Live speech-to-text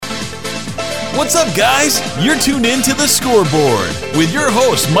What's up, guys? You're tuned in to The Scoreboard with your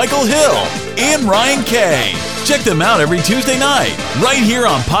hosts, Michael Hill and Ryan Kay. Check them out every Tuesday night, right here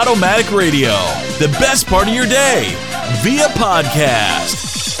on Podomatic Radio. The best part of your day, via podcast.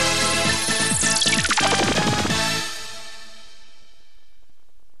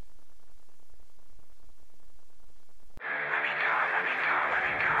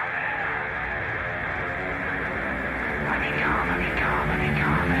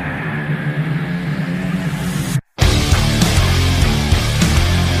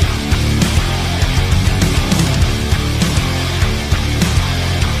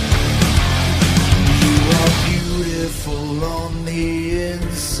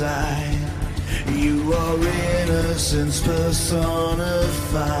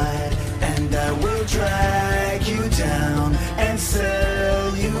 Personified, and I will drag you down and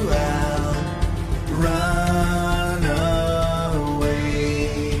sell you out. Run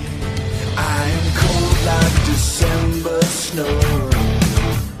away. I am cold like December snow.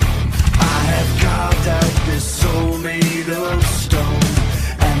 I have carved out this soul made of stone,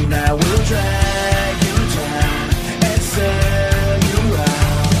 and I will drag you down and sell you out.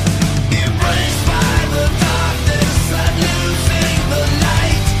 Embraced by the darkness, I'm losing the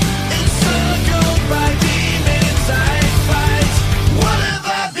light. Encircled by demons I fight. What have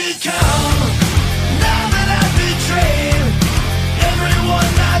I become now that I've betrayed everyone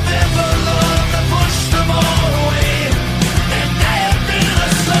I've ever loved? I pushed them all away, and I have been a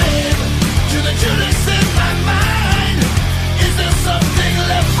slave to the Judas in my mind. Is there something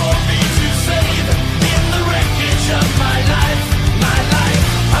left for me to save in the wreckage of my life? My life,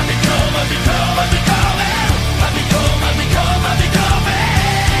 I become.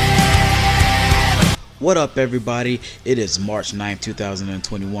 What up, everybody? It is March 9th,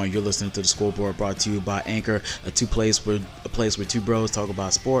 2021. You're listening to The Scoreboard, brought to you by Anchor, a place where two bros talk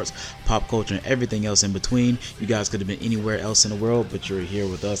about sports, pop culture, and everything else in between. You guys could have been anywhere else in the world, but you're here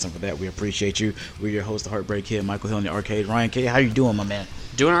with us, and for that, we appreciate you. We're your host, the Heartbreak Kid, Michael Hill, and the RKAD. Ryan K, how you doing, my man?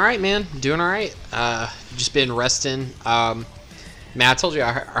 Doing all right, man. Doing all right. Just been resting. Man, I told you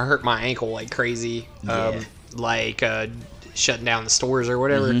I hurt my ankle like crazy. Shutting down the stores or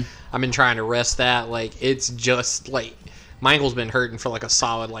whatever. Mm-hmm. I've been trying to rest that. Like, it's just like my ankle's been hurting for like a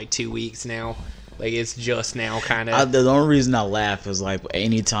solid 2 weeks now. Like, it's just now kind of. The only reason I laugh is like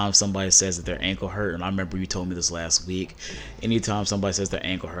anytime somebody says that their ankle hurt, and I remember you told me this last week. Anytime somebody says their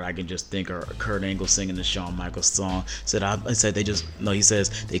ankle hurt, I can just think of Kurt Angle singing the Shawn Michaels song. He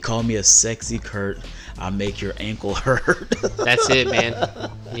says they call me a sexy Kurt. I make your ankle hurt. That's it, man.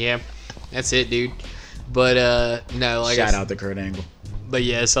 Yeah, that's it, dude. But no, like shout out to Kurt Angle. But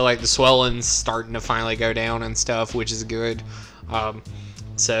yeah, so like the swelling's starting to finally go down and stuff, which is good.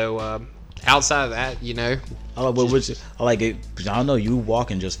 Outside of that, you know, I like it. I know you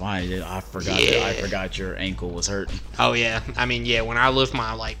walking just fine. I forgot your ankle was hurting. Oh yeah, I mean when I lift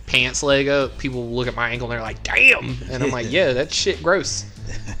my pants leg up, people look at my ankle and they're like, "Damn!" And I'm like, "Yeah, that shit gross."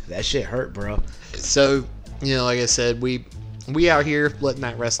 That shit hurt, bro. So like I said, we out here letting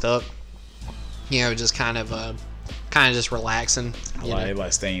that rest up. Just kind of just relaxing.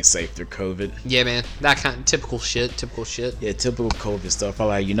 Like staying safe through COVID. Yeah, man, that kind of typical shit. Yeah, typical COVID stuff. I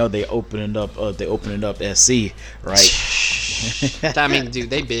like, they opening up SC, right? I mean, dude,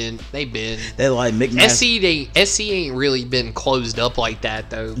 they been. They like McMaster. SC ain't really been closed up like that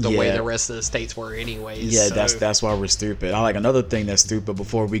though. The way the rest of the states were, anyways. Yeah, so. That's why we're stupid. I like another thing that's stupid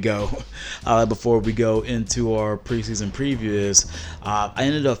before we go into our preseason preview is, I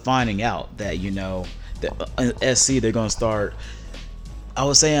ended up finding out that SC they're gonna start. I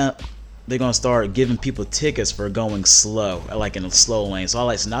was saying they're gonna start giving people tickets for going slow, like in a slow lane. So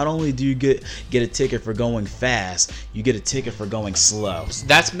not only do you get a ticket for going fast, you get a ticket for going slow.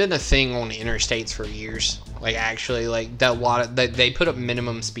 That's been a thing on the interstates for years. Like actually, they put up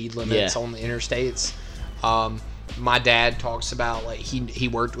minimum speed limits on the interstates. My dad talks about he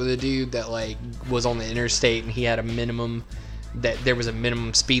worked with a dude that was on the interstate and he had a minimum. That there was a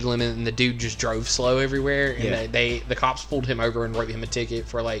minimum speed limit and the dude just drove slow everywhere, and the cops pulled him over and wrote him a ticket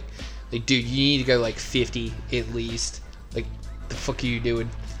for dude, you need to go 50 at least. The fuck are you doing?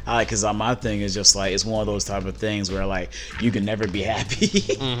 Because my thing is just it's one of those type of things where you can never be happy,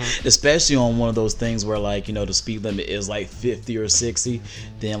 mm-hmm. especially on one of those things where the speed limit is 50 or 60.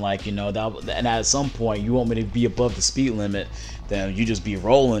 Then and at some point you want me to be above the speed limit, then you just be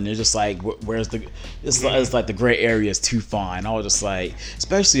rolling. It's just where's the it's like the gray area is too fine. I was just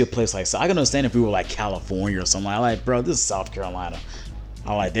especially a place so I can understand if we were California or something. Bro, this is South Carolina.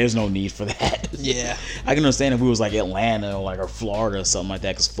 I'm there's no need for that. Yeah. I can understand if we was Atlanta or Florida or something like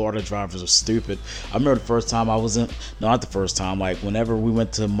that, because Florida drivers are stupid. I remember the first time I was not the first time, whenever we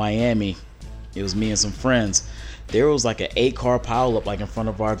went to Miami It was me and some friends. There was like an 8-car pileup like in front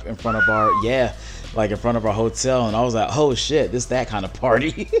of our hotel, and I was like, oh shit, this that kind of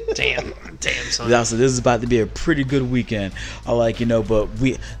party. Damn, son. I said, this is about to be a pretty good weekend. I like, but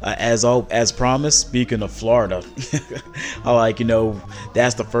we, as promised, speaking of Florida, I like,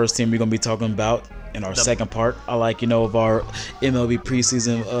 that's the first team we're gonna be talking about in our second part. I like, of our MLB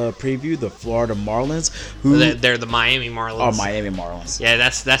preseason preview, the Florida Marlins, who they're the Miami Marlins. Oh, Miami Marlins. Yeah,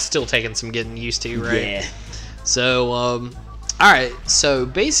 that's still taking some getting used to, right? Yeah. So, all right. So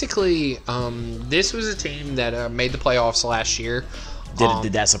basically, this was a team that made the playoffs last year.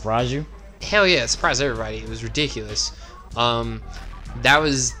 Did that surprise you? Hell yeah, it surprised everybody. It was ridiculous. That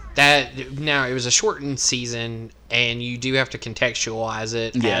was that. Now it was a shortened season, and you do have to contextualize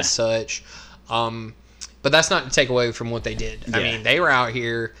it as such. But that's not to take away from what they did. I mean, they were out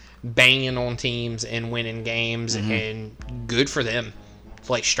here banging on teams and winning games, and good for them.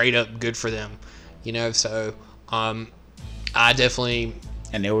 Like straight up, good for them. So. I definitely,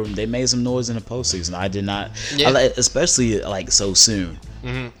 and they made some noise in the postseason. I did not, yeah. Especially like so soon.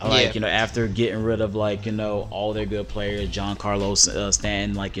 Mm-hmm. I like after getting rid of all their good players, Giancarlo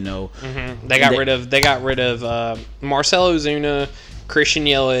Stanton, they got rid of Marcell Ozuna, Christian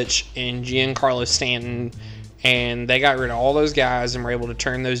Yelich, and Giancarlo Stanton, and they got rid of all those guys and were able to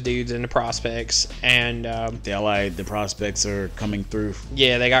turn those dudes into prospects. And the prospects are coming through.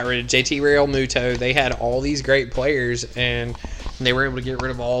 Yeah, they got rid of JT Realmuto. They had all these great players, and they were able to get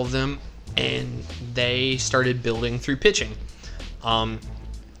rid of all of them, and they started building through pitching,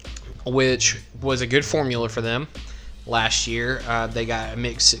 which was a good formula for them last year. They got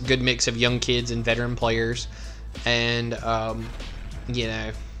a good mix of young kids and veteran players, and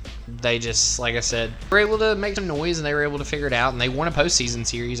they just, like I said, were able to make some noise, and they were able to figure it out, and they won a postseason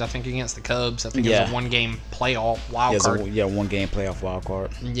series, I think, against the Cubs. I think it was a one-game playoff wild card. One-game playoff wild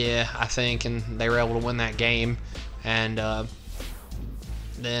card. Yeah, I think, and they were able to win that game, and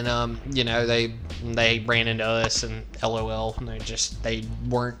then they ran into us, and LOL, and they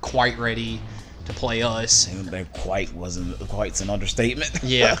weren't quite ready to play us. Wasn't quite's an understatement.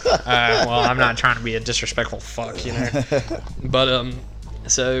 Yeah. Well, I'm not trying to be a disrespectful fuck, but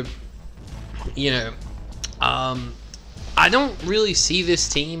so, I don't really see this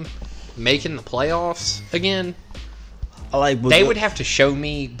team making the playoffs again. They would have to show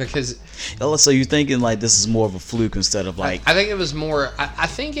me, because. So you're thinking this is more of a fluke instead of I think it was more. I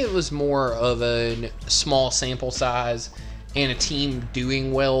think it was more of a small sample size, and a team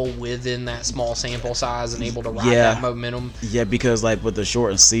doing well within that small sample size and able to ride that momentum. Yeah, because with the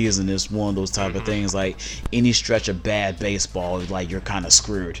shortened season, it's one of those type of things. Any stretch of bad baseball, you're kind of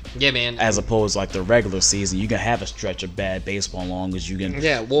screwed. Yeah, man. As opposed to the regular season, you can have a stretch of bad baseball as long as you can.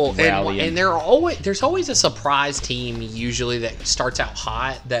 Yeah, well, and there's always a surprise team usually that starts out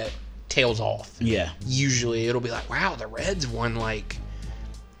hot that tails off. Yeah. Usually it'll be wow, the Reds won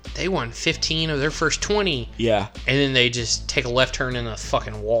they won 15 of their first 20. Yeah. And then they just take a left turn in a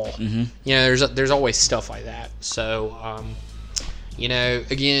fucking wall. Mm-hmm. There's always stuff like that. So,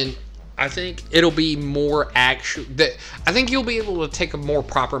 again, I think it'll be more actual. I think you'll be able to take a more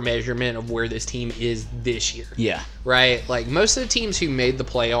proper measurement of where this team is this year. Yeah. Right? Most of the teams who made the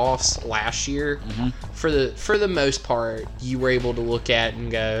playoffs last year, for the most part, you were able to look at and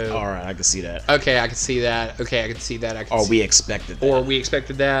go, all right, I can see that. Okay, I can see that. Okay, I can see that. We expected that. Or we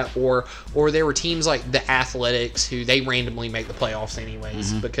expected that. Or there were teams like the Athletics who they randomly make the playoffs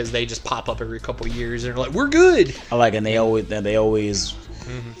anyways because they just pop up every couple of years and they're like, we're good. And they always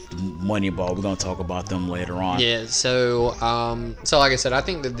Moneyball. We're gonna talk about them later on. Yeah. So like I said, I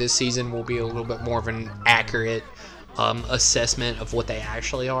think that this season will be a little bit more of an accurate assessment of what they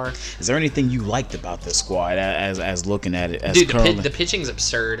actually are. Is there anything you liked about this squad as looking at it? Dude, the pitching's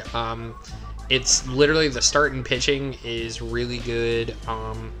absurd. It's literally the starting pitching is really good.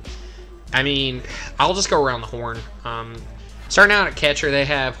 I mean, I'll just go around the horn. Starting out at catcher, they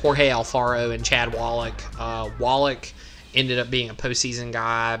have Jorge Alfaro and Chad Wallach. Wallach ended up being a postseason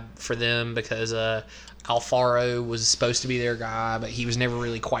guy for them because Alfaro was supposed to be their guy, but he was never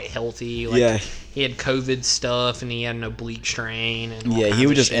really quite healthy. He had COVID stuff, and he had an oblique strain. And he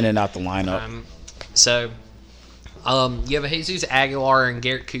was just in and out the lineup. You have a Jesus Aguilar and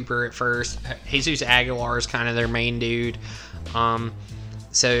Garrett Cooper at first. Jesus Aguilar is kind of their main dude.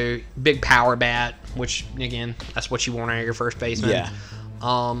 So big power bat, which again, that's what you want out of your first baseman. Yeah.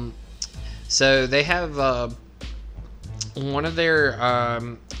 So they have one of their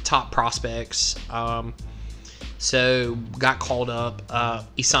top prospects. So got called up,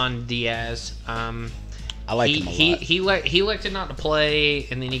 Isan Diaz. I like him a lot. He elected not to play,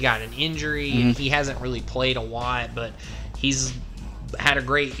 and then he got an injury, and he hasn't really played a lot, but he's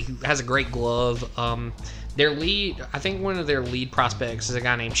has a great glove. I think one of their lead prospects is a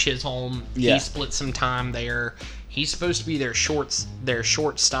guy named Chisholm. Yeah. He split some time there. He's supposed to be their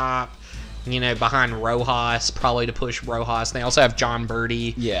shortstop, behind Rojas, probably to push Rojas. They also have John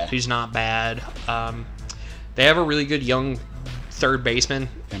Birdie, who's not bad. They have a really good young third baseman.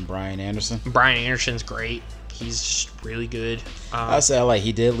 And Brian Anderson. Brian Anderson's great. He's just really good. I say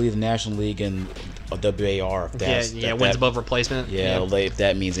he did lead the National League in WAR. Wins above replacement. If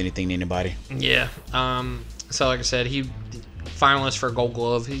that means anything to anybody. Yeah. So like I said, he finalist for a Gold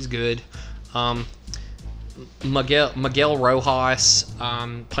Glove. He's good. Miguel Rojas,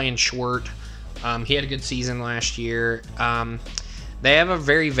 playing short. He had a good season last year. They have a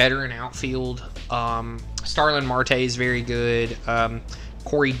very veteran outfield. Starlin Marte is very good.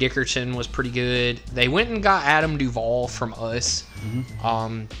 Corey Dickerson was pretty good. They went and got Adam Duvall from us.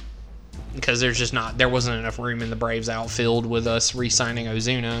 Because there wasn't enough room in the Braves outfield with us re-signing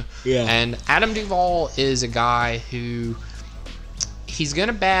Ozuna. Yeah. And Adam Duvall is a guy who he's going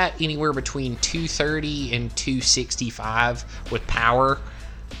to bat anywhere between 230 and 265 with power.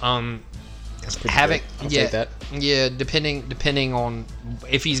 That's pretty good. I'll take that. Yeah, depending on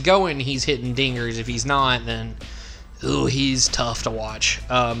if he's going, he's hitting dingers. If he's not, then he's tough to watch.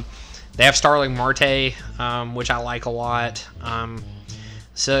 They have Starling Marte, which I like a lot.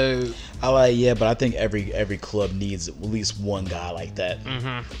 So but I think every club needs at least one guy like that.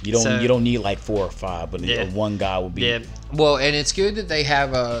 You don't need like 4 or 5, but one guy would be. Yeah. Well, and it's good that they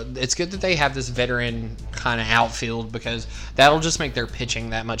have this veteran kind of outfield because that'll just make their pitching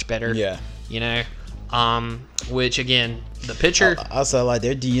that much better. Yeah. Which again, the pitcher. I say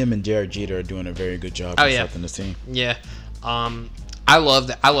their DM and Jared Jeter are doing a very good job constructing this team. Yeah. I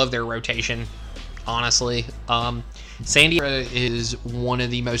love their rotation. Honestly, San Diego is one of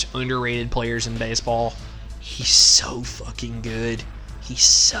the most underrated players in baseball. He's so fucking good.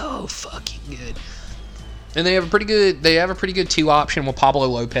 And they have a pretty good 2 option with Pablo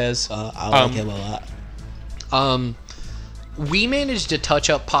Lopez. I like him a lot. We managed to touch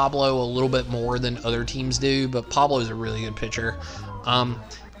up Pablo a little bit more than other teams do, but Pablo's a really good pitcher.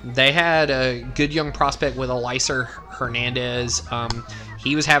 They had a good young prospect with Eliser Hernandez.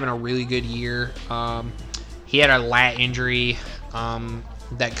 He was having a really good year. He had a lat injury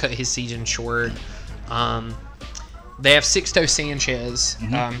that cut his season short. They have Sixto Sanchez.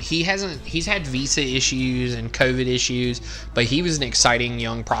 He's had visa issues and COVID issues, but he was an exciting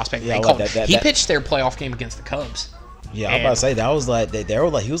young prospect. He pitched their playoff game against the Cubs. Yeah, I was about to say that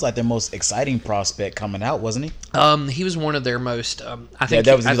was he was like their most exciting prospect coming out, wasn't he? He was one of their most. I think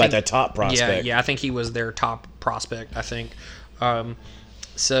he was like their top prospect. Yeah, I think he was their top prospect. I think.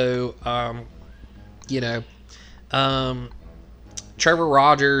 Trevor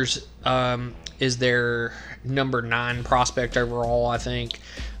Rogers is their number 9 prospect overall. I think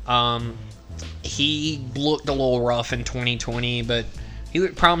he looked a little rough in 2020, but he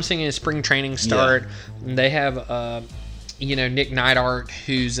looked promising in his spring training start. Yeah. They have Nick Neidhart,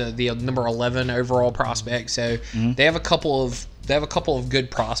 who's the number 11 overall prospect. So they have a couple of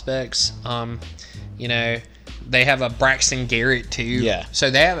good prospects. They have a Braxton Garrett too. Yeah. So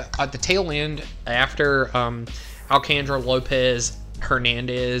they have at the tail end after Alcandro Lopez,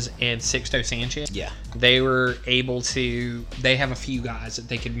 Hernandez, and Sixto Sanchez. Yeah. They have a few guys that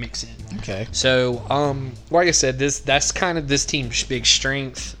they could mix in. Okay. So like I said, that's kind of this team's big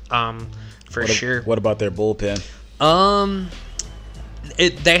strength for sure. What about their bullpen?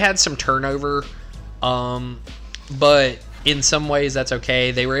 They had some turnover, but in some ways that's okay.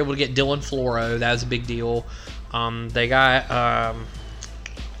 They were able to get Dylan Floro. That was a big deal.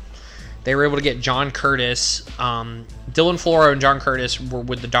 They were able to get John Curtis. Dylan Floro and John Curtis were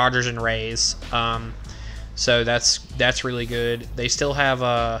with the Dodgers and Rays. So that's really good. They still have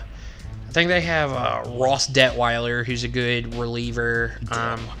I think they have Ross Detweiler, who's a good reliever.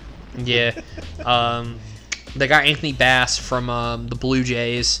 They got Anthony Bass from the Blue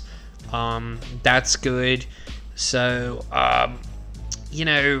Jays. That's good. So, like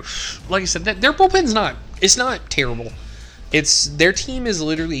I said, their bullpen's not terrible. Their team is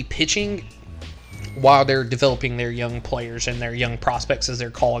literally pitching while they're developing their young players and their young prospects as they're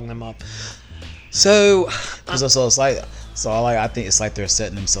calling them up. So, I think it's like they're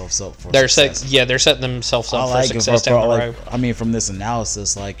setting themselves up for success. They're setting themselves up for success down the road. I mean, from this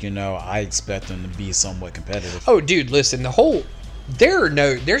analysis, I expect them to be somewhat competitive. Oh, dude, listen,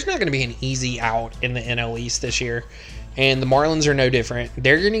 there's not going to be an easy out in the NL East this year, and the Marlins are no different.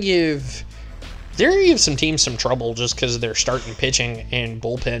 They're going to give some teams some trouble just because of their starting pitching and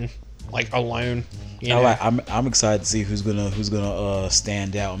bullpen. like alone. You know? I'm excited to see who's gonna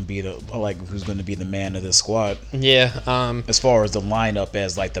stand out and be who's gonna be the man of this squad. Yeah. As far as the lineup,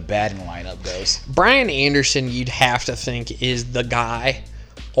 as like the batting lineup goes, Brian Anderson, you'd have to think is the guy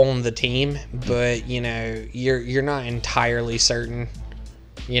on the team, but you know, you're not entirely certain.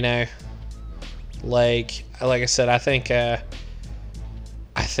 You know, like I said, I think that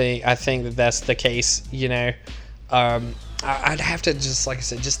that's the case. You know. I'd have to just, like I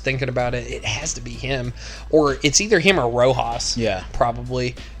said, just thinking about it, it has to be him. Or it's either him or Rojas. Yeah.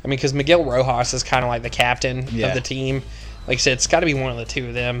 Probably. I mean, because Miguel Rojas is kind of like the captain of the team. Like I said, it's got to be one of the two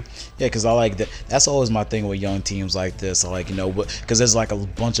of them. Yeah, because I like that. That's always my thing with young teams like this. I like, you know, because there's like a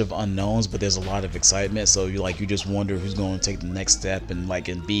bunch of unknowns, but there's a lot of excitement. So you just wonder who's going to take the next step and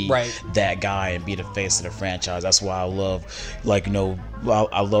be that guy and be the face of the franchise. That's why I love, like, you know,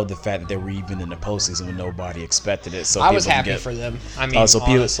 I love the fact that they were even in the postseason when nobody expected it. So I was happy for them. I mean,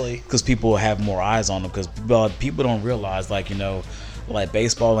 honestly, because people have more eyes on them. Because people don't realize, like, you know, like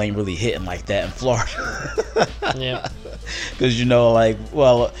baseball ain't really hitting like that in Florida. Yeah. Because you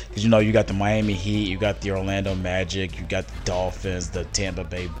got the Miami Heat, you got the Orlando Magic, you got the Dolphins, the Tampa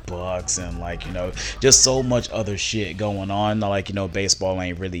Bay Bucks, and like, you know, just so much other shit going on. Like, you know, baseball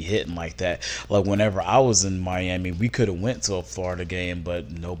ain't really hitting like that. Like whenever I was in Miami, we could have went to a Florida game,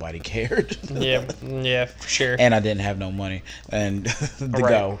 but nobody cared. yeah, for sure. And I didn't have no money and to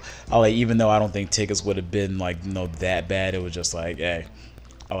go. Even though I don't think tickets would have been like, you know, that bad, it was just like, hey.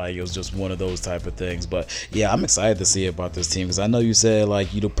 It was just one of those type of things. But yeah, I'm excited to see about this team because I know you said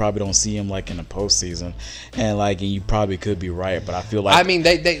like you probably don't see him like in the postseason, and you probably could be right. But I feel like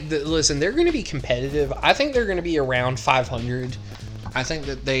they listen. They're going to be competitive. I think they're going to be around 500. I think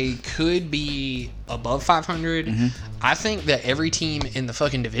that they could be above 500. Mm-hmm. I think that every team in the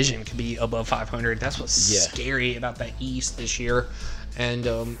fucking division could be above 500. That's what's scary about the East this year.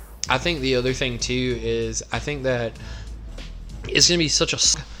 And I think the other thing too is I think that it's going to be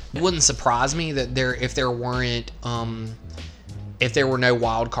it wouldn't surprise me that if there were no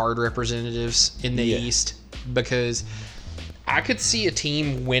wild card representatives in the East, because I could see a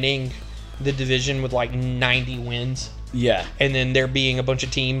team winning the division with like 90 wins. Yeah. And then there being a bunch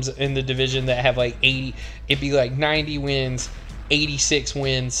of teams in the division that have like 80. It'd be like 90 wins, 86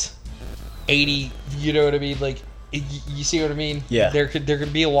 wins, 80, you know what I mean? Like, you see what I mean? Yeah. There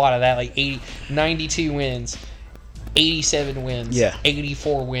could be a lot of that, like 92 wins. 87 wins,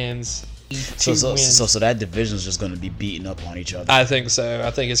 84 wins, 82 wins. So that division is just going to be beating up on each other. I think so.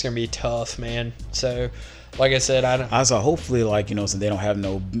 I think it's going to be tough, man. So, like I said, hopefully, like, you know, so they don't have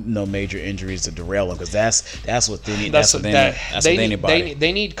no major injuries to derail them, because that's what they need. That's what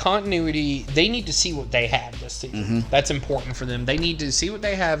they need continuity. They need to see what they have this season. Mm-hmm. That's important for them. They need to see what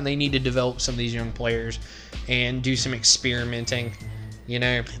they have, and they need to develop some of these young players and do some experimenting. You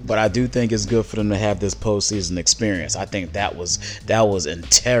know, but I do think it's good for them to have this postseason experience. I think that was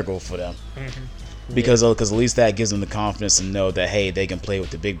integral for them, because at least that gives them the confidence to know that, hey, they can play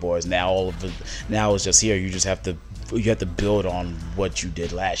with the big boys. Now it's just here. You just have to build on what you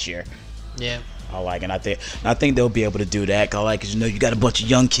did last year. Yeah, and I think they'll be able to do that. Cause you know, you got a bunch of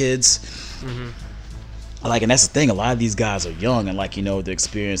young kids. Mm-hmm. And that's the thing. A lot of these guys are young, and like, you know, the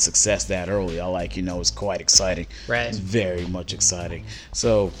experience success that early, you know, it's quite exciting. Right. It's very much exciting.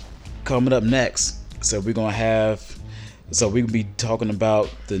 So, coming up next, we're gonna be talking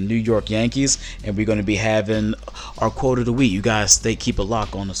about the New York Yankees, and we're gonna be having our quote of the week. You guys, keep a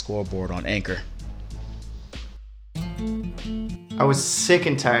lock on the scoreboard on Anchor. I was sick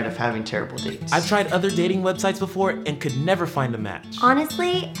and tired of having terrible dates. I've tried other dating websites before and could never find a match.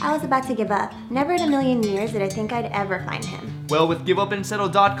 Honestly, I was about to give up. Never in a million years did I think I'd ever find him. Well, with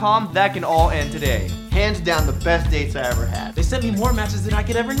giveupandsettle.com, that can all end today. Hands down, the best dates I ever had. They sent me more matches than I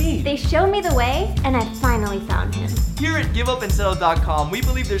could ever need. They showed me the way, and I finally found him. Here at giveupandsettle.com, we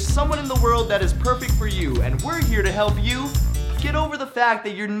believe there's someone in the world that is perfect for you, and we're here to help you get over the fact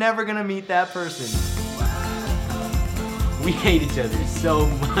that you're never gonna meet that person. We hate each other so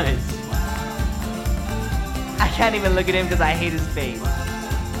much. I can't even look at him because I hate his face.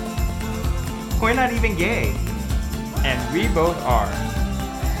 We're not even gay. And we both are.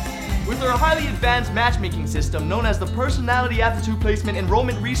 With our highly advanced matchmaking system known as the Personality Aptitude Placement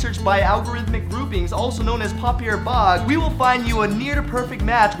Enrollment Research by Algorithmic Groupings, also known as Papier-Bog, we will find you a near-to-perfect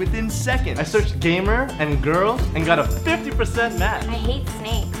match within seconds. I searched gamer and girl and got a 50% match. I hate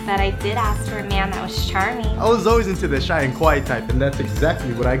snakes, but I did ask for a man that was charming. I was always into the shy and quiet type, and that's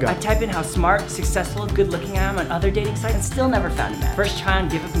exactly what I got. I type in how smart, successful, good-looking I am on other dating sites and still never found a match. First try on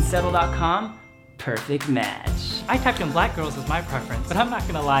giveupandsettle.com, perfect match. I typed in black girls as my preference, but I'm not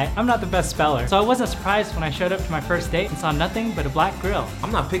gonna lie, I'm not the best speller. So I wasn't surprised when I showed up to my first date and saw nothing but a black girl.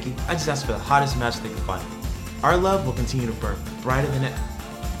 I'm not picky, I just asked for the hottest match they could find. Our love will continue to burn brighter than ever.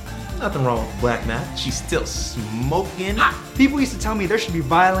 Nothing wrong with black match, she's still smoking. People used to tell me there should be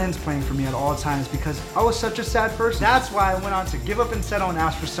violins playing for me at all times because I was such a sad person. That's why I went on to Give Up and Settle and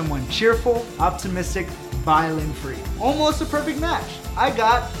asked for someone cheerful, optimistic, violin-free. Almost a perfect match. I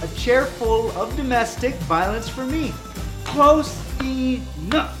got a chair full of domestic violence for me. Close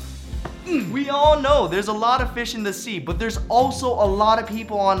enough. We all know there's a lot of fish in the sea, but there's also a lot of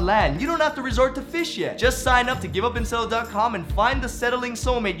people on land. You don't have to resort to fish yet. Just sign up to giveupandsettle.com and find the settling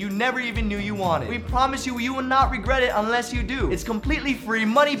soulmate you never even knew you wanted. We promise you, you will not regret it unless you do. It's completely free,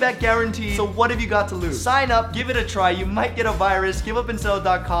 money back guaranteed, so what have you got to lose? Sign up, give it a try, you might get a virus.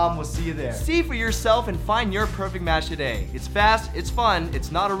 Giveupandsettle.com, we'll see you there. See for yourself and find your perfect match today. It's fast, it's fun,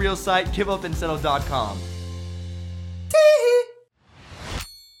 it's not a real site. Giveupandsettle.com.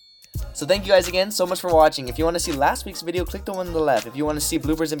 So thank you guys again so much for watching. If you want to see last week's video, click the one on the left. If you want to see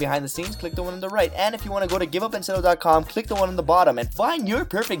bloopers and behind the scenes, click the one on the right. And if you want to go to giveupandsettle.com, click the one on the bottom and find your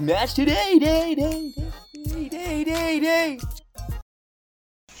perfect match today. Hey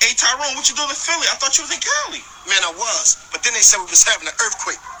Tyrone, what you doing in Philly? I thought you was in Cali. Man, I was, but then they said we was having an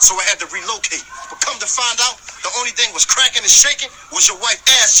earthquake, so I had to relocate. But come to find out, the only thing was cracking and shaking was your wife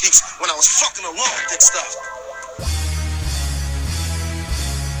ass cheeks when I was fucking along with that stuff.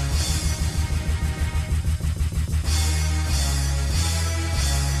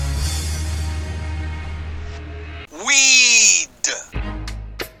 Weed.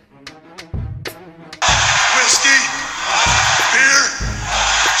 Whiskey, beer,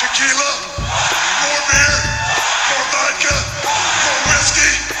 tequila, more beer, more vodka, more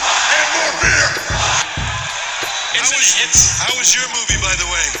whiskey, and more beer. How was your movie, by the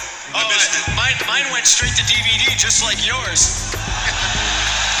way? I missed it. Mine went straight to DVD, just like yours.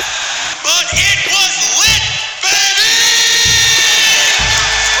 But it was lit, baby!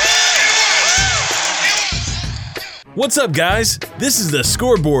 What's up, guys? This is the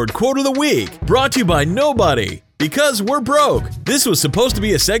Scoreboard Quote of the Week, brought to you by nobody, because we're broke. This was supposed to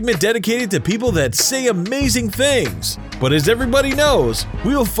be a segment dedicated to people that say amazing things. But as everybody knows,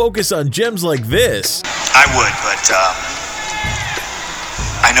 we'll focus on gems like this. I would, but,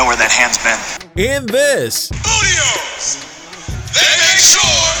 I know where that hand's been. And this. Bootios! They make sure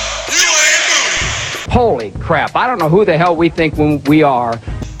you ain't booty. Holy crap, I don't know who the hell we think we are.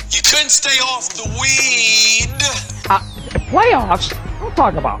 You couldn't stay off the weed. Playoffs? Don't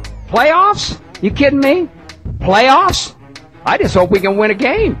talk about playoffs? You kidding me? Playoffs? I just hope we can win a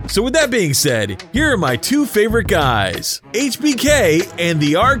game. So with that being said, here are my two favorite guys, HBK and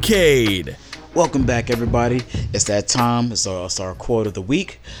the RKAD. Welcome back, everybody. It's that time. It's our quote of the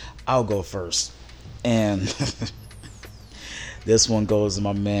week. I'll go first. And this one goes to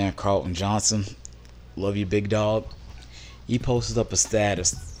my man, Carlton Johnson. Love you, big dog. He posted up a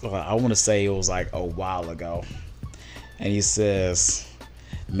status, I want to say it was like a while ago. And he says,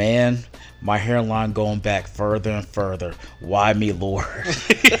 man, my hairline going back further and further. Why me, Lord?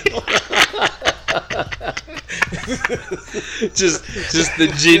 just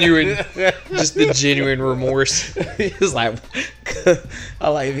the genuine remorse. It's like, I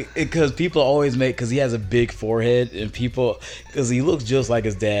like it because people always make, because he has a big forehead, and people, because he looks just like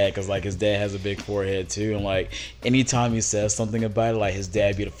his dad, because like his dad has a big forehead too, and like anytime he says something about it, like his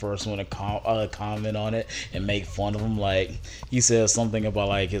dad be the first one to comment on it and make fun of him. Like he says something about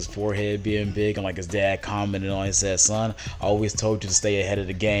like his forehead being big, and like his dad commented on it, said, son, I always told you to stay ahead of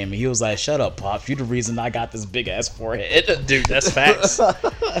the game. And he was like, shut up, Pops, you the reason I got this big ass forehead. Dude, that's facts.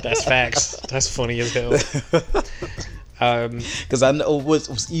 That's facts. That's funny as hell. Because I know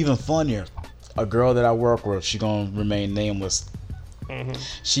what's even funnier, a girl that I work with, she gonna remain nameless. Mm-hmm.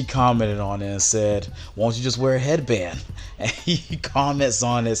 She commented on it and said, why don't you just wear a headband? And he comments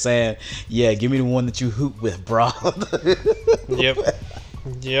on it saying, yeah, give me the one that you hoop with, bro. Yep.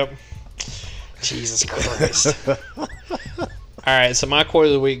 Jesus Christ. Alright, so my quote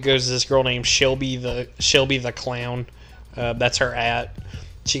of the week goes to this girl named Shelby the Clown. That's her at.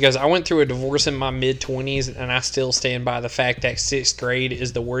 She goes, I went through a divorce in my mid-20s, and I still stand by the fact that 6th grade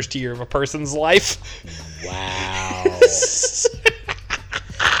is the worst year of a person's life. Wow.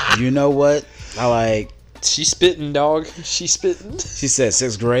 You know what? I like... She spitting, dog. She spitting. She said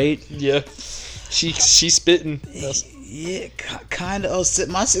 6th grade? Yeah. She spitting. Yeah, kind of.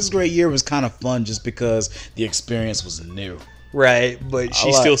 My 6th grade year was kind of fun just because the experience was new. Right, but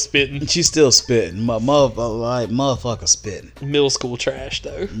she's still spitting. She's still spitting. Motherfucker spitting. Middle school trash,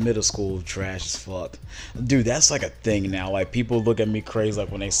 though. Middle school trash as fuck. Dude, that's like a thing now. Like, people look at me crazy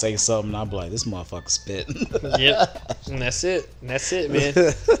like when they say something, I'm like, this motherfucker spitting. Yep. And that's it. That's it, man.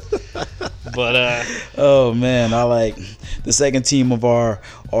 But, oh, man. I like the second team of our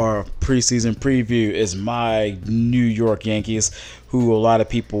preseason preview is my New York Yankees, who a lot of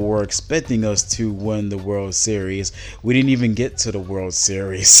people were expecting us to win the World Series. We didn't even get to the World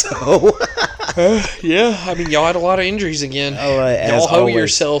Series, so... yeah, I mean, y'all had a lot of injuries again. Y'all hoe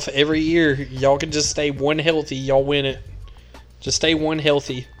yourself every year. Y'all can just stay one healthy, y'all win it. Just stay one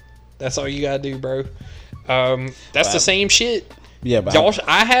healthy. That's all you gotta do, bro. That's the same shit. Yeah, but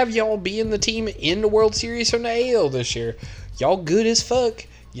I have y'all being the team in the World Series from the AL this year. Y'all good as fuck.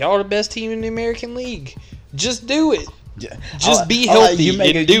 Y'all are the best team in the American League. Just do it. Just be healthy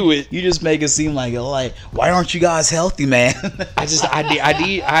and do it. You just make it seem like why aren't you guys healthy, man?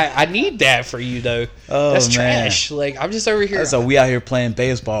 I need that for you though. Oh, that's man. trash. Like, I'm just over here. So we out here playing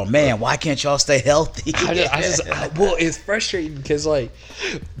baseball, man. Why can't y'all stay healthy? Well, it's frustrating because like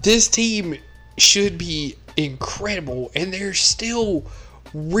this team should be incredible and they're still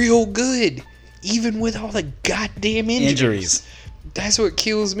real good even with all the goddamn injuries. That's what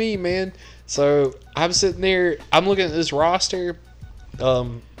kills me, man. So I'm sitting there, I'm looking at this roster.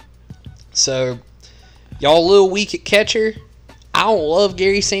 So y'all a little weak at catcher. I don't love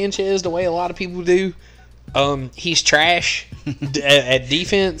Gary Sanchez the way a lot of people do. He's trash at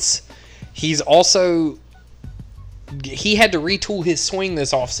defense. He's also, he had to retool his swing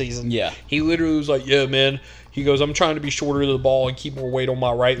this offseason. Yeah. He literally was like, yeah, man. He goes, I'm trying to be shorter to the ball and keep more weight on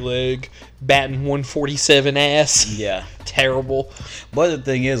my right leg. Batting 147 ass. Yeah. Terrible. But the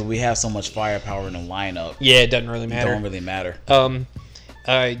thing is, we have so much firepower in the lineup. Yeah, it doesn't really matter. It don't really matter.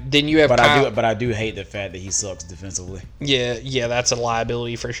 Then you have But I do hate the fact that he sucks defensively. Yeah, that's a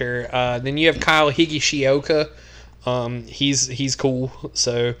liability for sure. Then you have Kyle Higashioka. He's cool.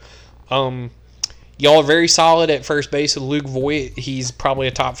 So, y'all are very solid at first base with Luke Voigt. He's probably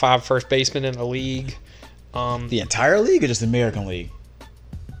a top 5 first baseman in the league. The entire league or just the American League?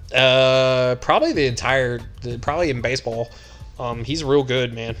 Probably probably in baseball. He's real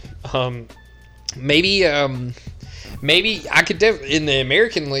good, man. Maybe I could in the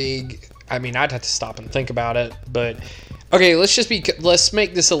American League. I mean, I'd have to stop and think about it, but okay, let's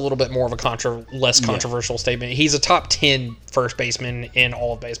make this a little bit more of a less controversial statement. He's a top 10 first baseman in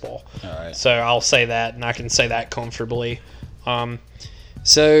all of baseball. All right. So I'll say that, and I can say that comfortably.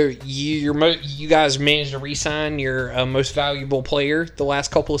 So you guys managed to re-sign your most valuable player the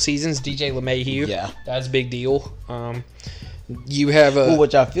last couple of seasons, DJ LeMahieu. Yeah, that's a big deal. You have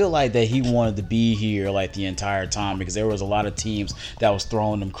which I feel like that he wanted to be here like the entire time because there was a lot of teams that was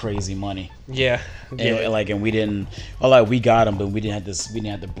throwing him crazy money. Yeah, and we didn't. We got him, but we didn't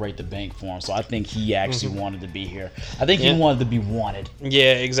have to break the bank for him. So I think he actually wanted to be here. I think he wanted to be wanted.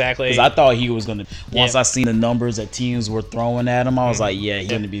 Yeah, exactly. Because I thought he was gonna. Once I seen the numbers that teams were throwing at him, I was like, he's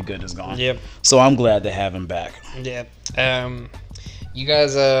gonna be good as gone. Yep. So I'm glad to have him back. Yeah.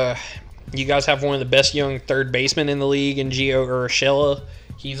 You guys have one of the best young third basemen in the league in Gio Urshela.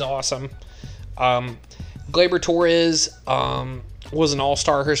 He's awesome. Gleyber Torres was an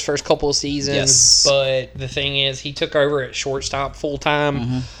all-star his first couple of seasons, but the thing is, he took over at shortstop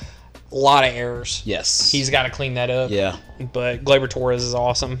full-time. A lot of errors. Yes. He's got to clean that up. Yeah. But Gleyber Torres is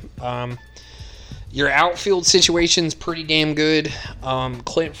awesome. Your outfield situation's pretty damn good.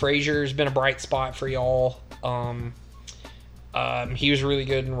 Clint Frazier's been a bright spot for y'all. He was really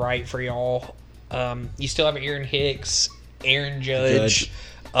good in right for y'all. You still have Aaron Hicks, Aaron Judge.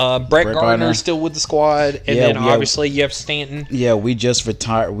 Brett Gardner's still with the squad, and then obviously you have Stanton. Yeah, we just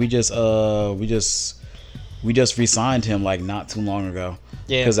retired. We just re-signed him like not too long ago.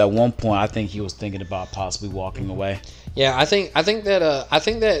 Yeah, because at one point I think he was thinking about possibly walking away. Yeah, I think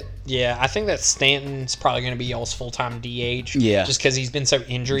that Stanton's probably going to be y'all's full-time DH. Yeah, just because he's been so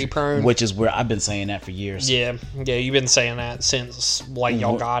injury prone. Which is where I've been saying that for years. Yeah, you've been saying that since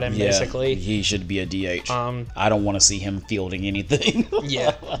y'all got him basically. He should be a DH. I don't want to see him fielding anything.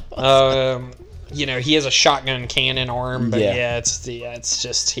 Yeah. He has a shotgun cannon arm, but it's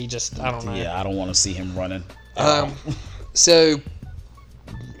just I don't know. Yeah, I don't want to see him running. So,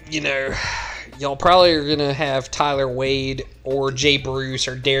 y'all probably are going to have Tyler Wade or Jay Bruce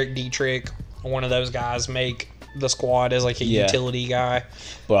or Derek Dietrich, one of those guys, make the squad as like a utility guy.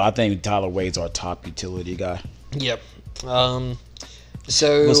 But I think Tyler Wade's our top utility guy. Yep. But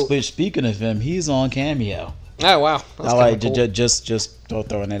speaking of him, he's on Cameo. Oh, wow. That's I like cool. just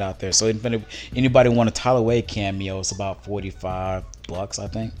throwing it out there. So if anybody want a Tyler Wade cameo, it's about $45, I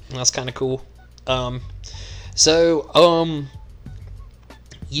think. That's kind of cool.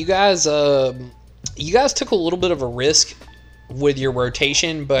 you guys took a little bit of a risk with your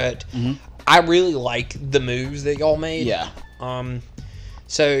rotation, but I really like the moves that y'all made. Yeah.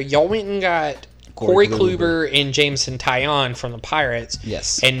 So y'all went and got Corey Kluber and Jameson Taillon from the Pirates.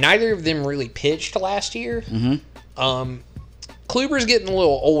 Yes. And neither of them really pitched last year. Kluber's getting a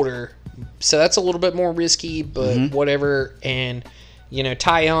little older, so that's a little bit more risky, but whatever. And, you know,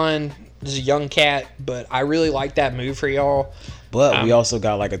 Taillon is a young cat, but I really like that move for y'all. But we also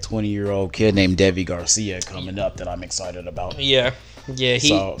got like a 20-year-old kid named Deivi Garcia coming up that I'm excited about. Yeah.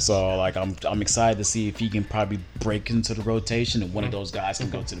 So like I'm excited to see if he can probably break into the rotation and one of those guys can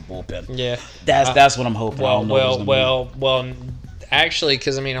go to the bullpen. Yeah. That's what I'm hoping. Well, actually,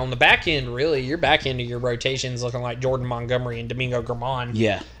 because I mean, on the back end, really, your back end of your rotation is looking like Jordan Montgomery and Domingo Germán.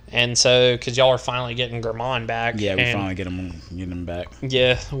 Yeah. And so, because y'all are finally getting Germán back. Yeah, we finally get him back.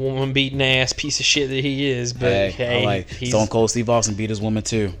 Yeah, woman beating ass piece of shit that he is. But hey, I like Stone Cold Steve Austin beat his woman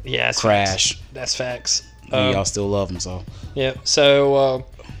too. Yeah, that's Crash. Facts. That's facts. Y'all still love him, so. Yeah. So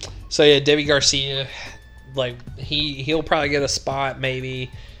yeah, Deivi Garcia, like he'll probably get a spot, maybe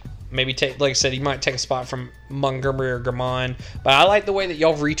take, like I said, he might take a spot from Montgomery or Germán. But I like the way that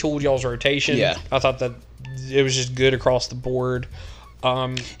y'all retooled y'all's rotation. Yeah. I thought that it was just good across the board.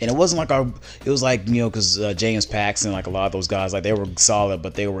 And it wasn't like it was like, you know, because James Paxton, like a lot of those guys, like they were solid,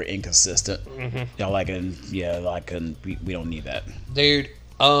 but they were inconsistent. Y'all like, we don't need that, dude.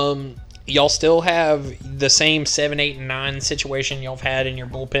 Y'all still have the same 7, 8, and 9 situation y'all have had in your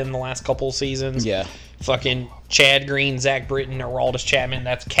bullpen the last couple of seasons. Yeah. Fucking Chad Green, Zach Britton, or Aroldis Chapman.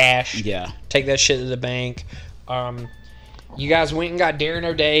 That's cash. Yeah. Take that shit to the bank. You guys went and got Darren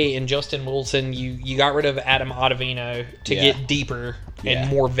O'Day and Justin Wilson. You got rid of Adam Ottavino to get deeper and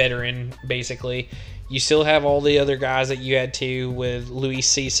more veteran, basically. You still have all the other guys that you had to with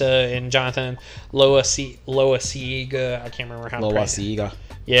Luis Cisa and Jonathan Loaizaga. I can't remember how to pronounce it.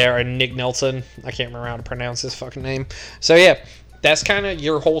 Yeah, or Nick Nelson. I can't remember how to pronounce his fucking name. So, yeah, that's kind of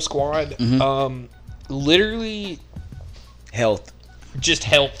your whole squad. Literally... Health. Just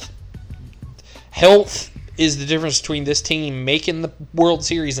health. Health is the difference between this team making the World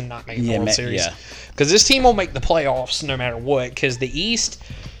Series and not making the World Series. Because this team will make the playoffs no matter what. Because the East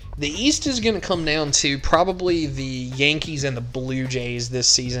is going to come down to probably the Yankees and the Blue Jays this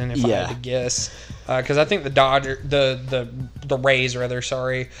season, if I had to guess. Because I think the Rays,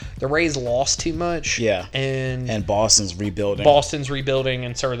 the Rays lost too much. Yeah. And Boston's rebuilding.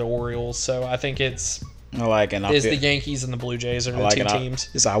 And so are the Orioles. So I think it's... the Yankees and the Blue Jays are the two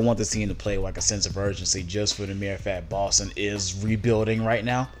teams. I want this team to play like a sense of urgency just for the mere fact Boston is rebuilding right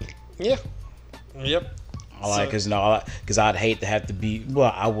now. Yeah. Yep. Because I'd hate to have to be.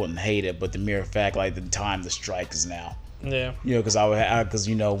 Well, I wouldn't hate it, but the mere fact, like the time to strike is now. Yeah. You know, because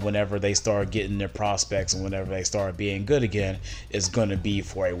whenever they start getting their prospects and whenever they start being good again, it's gonna be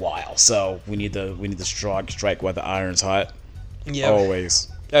for a while. So we need to strike while the iron's hot. Yeah. Always.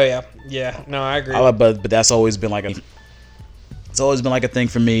 Oh yeah. No, I agree. But that's always been like it's always been like a thing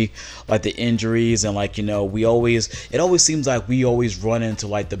for me, like the injuries and like, you know, it always seems like we always run into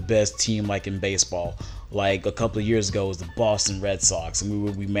like the best team like in baseball. Like a couple of years ago, it was the Boston Red Sox,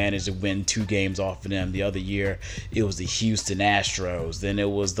 and we managed to win 2 games off of them. The other year, it was the Houston Astros. Then it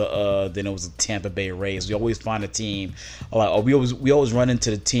was the Tampa Bay Rays. We always find a team, we always run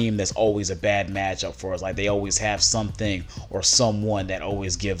into the team that's always a bad matchup for us. Like they always have something or someone that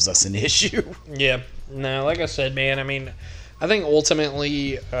always gives us an issue. Yeah. No, like I said, man. I mean, I think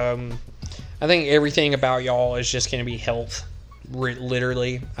ultimately, I think everything about y'all is just going to be health.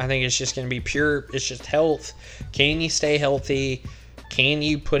 Literally, I think it's just going to be pure. It's just health. Can you stay healthy? Can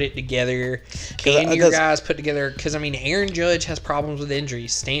you put it together? Can your guys put together? Because I mean, Aaron Judge has problems with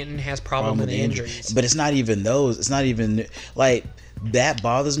injuries. Stanton has problems with injuries. But it's not even those. It's not even like that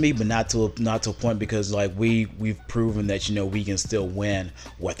bothers me, but not to a point, because like we've proven that, you know, we can still win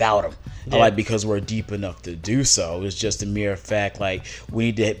without them. Like because we're deep enough to do so. It's just a mere fact, like we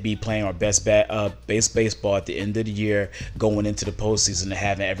need to be playing our best baseball at the end of the year, going into the postseason, and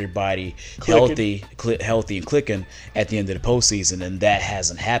having everybody healthy and clicking at the end of the postseason, and that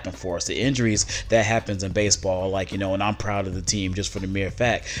hasn't happened for us. The injuries that happens in baseball, like, you know, and I'm proud of the team just for the mere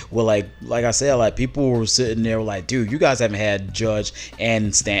fact. Well, like I said, like people were sitting there like, dude, you guys haven't had Judge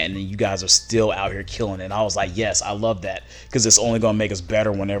and Stanton, and you guys are still out here killing it. And I was like, yes, I love that, because it's only going to make us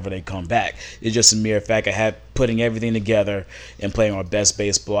better whenever they come back. It's just a mere fact of putting everything together and playing our best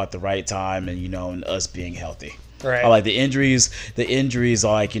baseball at the right time, and, you know, and us being healthy. Right. I like the injuries. The injuries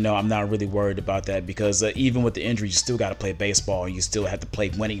are like, I'm not really worried about that because even with the injuries, you still got to play baseball and you still have to play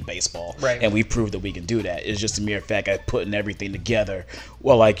winning baseball. Right. And we proved that we can do that. It's just a mere fact of putting everything together.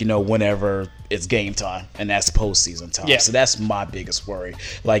 Well, like, whenever it's game time and that's postseason time. Yeah. So that's my biggest worry.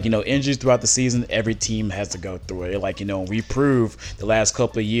 Like, injuries throughout the season, every team has to go through it. Like, we proved the last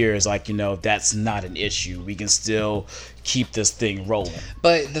couple of years, like, that's not an issue. We can still keep this thing rolling.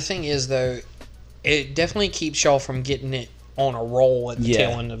 But the thing is, though, it definitely keeps y'all from getting it on a roll at the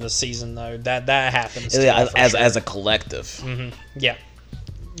tail end of the season, though. That happens. As a collective. Mm-hmm. Yeah.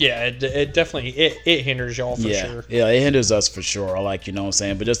 Yeah, it definitely it hinders y'all for sure. Yeah, it hinders us for sure. Like, what I'm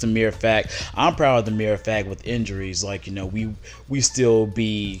saying? But just the mere fact, I'm proud of the mere fact with injuries, like, we still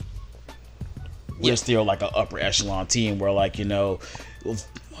be we're still like an upper echelon team where, like,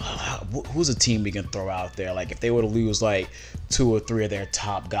 who's a team we can throw out there? Like, if they were to lose like 2 or 3 of their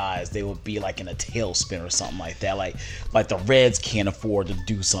top guys, they would be like in a tailspin or something like that. Like the Reds can't afford to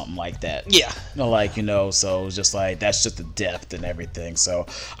do something like that. Yeah. So it's just like that's just the depth and everything. So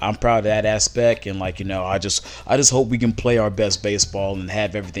I'm proud of that aspect, and like, I just hope we can play our best baseball and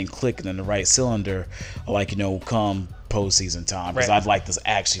have everything clicking in the right cylinder, like, come postseason time, because I'd like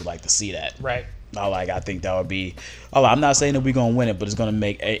to see that. Right. I think that would be. I'm not saying that we're gonna win it, but it's gonna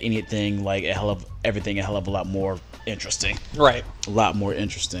make anything like everything a hell of a lot more interesting. Right. A lot more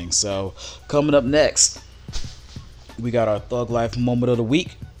interesting. So coming up next, we got our Thug Life moment of the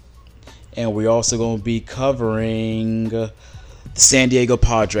week, and we're also gonna be covering the San Diego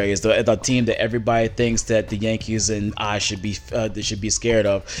Padres, the team that everybody thinks that the Yankees and I should be scared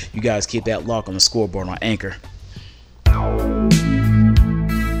of. You guys keep that lock on the scoreboard on Anchor.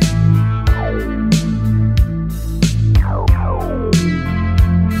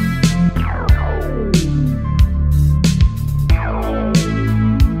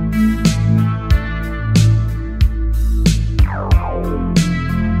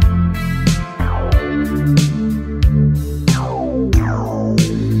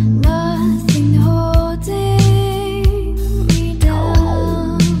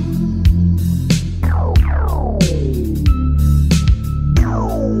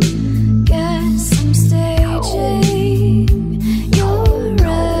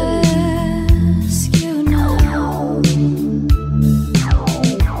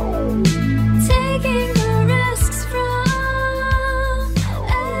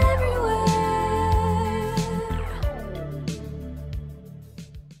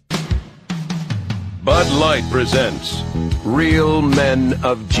 Bud Light presents Real Men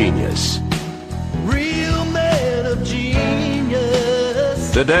of Genius. Real men of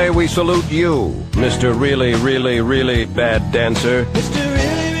genius. Today we salute you, Mr. Really, Really, Really Bad Dancer. Mr.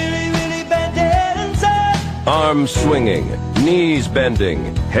 Really, Really, Really Bad Dancer. Arms swinging, knees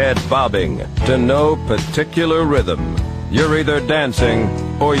bending, head bobbing, to no particular rhythm. You're either dancing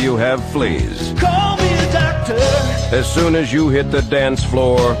or you have fleas. Call me a doctor. As soon as you hit the dance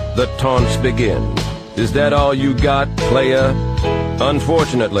floor, the taunts begin. Is that all you got, playa?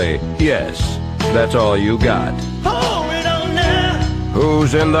 Unfortunately, yes, that's all you got. Hold it on now.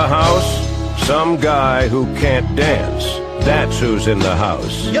 Who's in the house? Some guy who can't dance. That's who's in the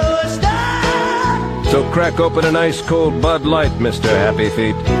house. You're a star. So crack open an ice cold Bud Light, Mr. Happy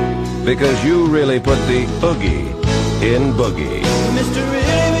Feet, because you really put the oogie in boogie. Mr.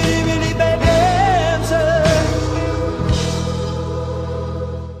 Really, Really, Really Bad Dancer.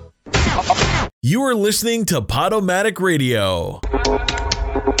 You are listening to Podomatic Radio.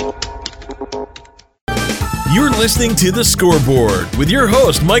 You're listening to The Scoreboard with your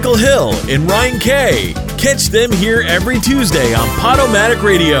host, Michael Hill and Ryan Kay. Catch them here every Tuesday on Podomatic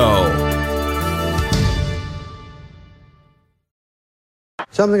Radio.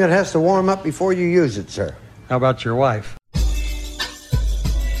 Something that has to warm up before you use it, sir. How about your wife?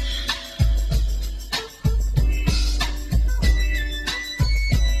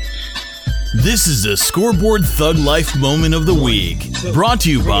 This is the Scoreboard Thug Life Moment of the Week, brought to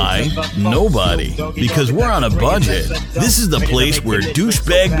you by nobody, because we're on a budget. This is the place where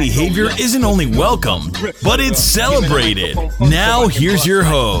douchebag behavior isn't only welcomed, but it's celebrated. Now here's your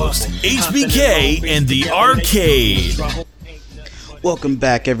host, HBK and the RKAD. Welcome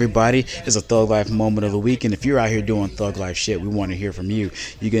back, everybody. It's a Thug Life Moment of the Week, and if you're out here doing Thug Life shit, we want to hear from you.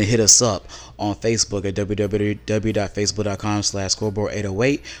 You can hit us up on Facebook at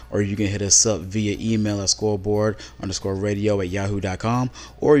www.facebook.com/scoreboard808, or you can hit us up via email at scoreboard_radio@yahoo.com,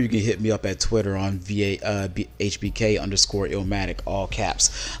 or you can hit me up at Twitter on HBK_Illmatic, all caps.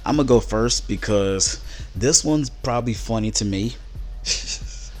 I'm going to go first because this one's probably funny to me.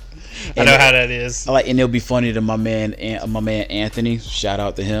 I know how that is. And it'll be funny to my man Anthony. Shout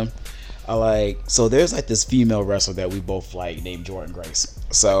out to him. So there's like this female wrestler that we both like named Jordan Grace.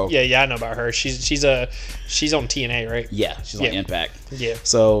 So yeah, I know about her. She's on TNA, right? Yeah, she's on Impact. Yeah.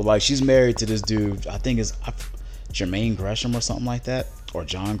 So like she's married to this dude. I think is Jermaine Gresham or something like that, or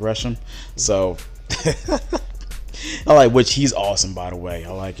John Gresham. So which he's awesome, by the way.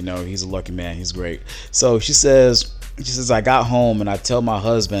 He's a lucky man. He's great. So she says, I got home and I tell my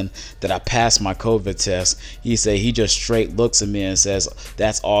husband that I passed my COVID test. He said he just straight looks at me and says,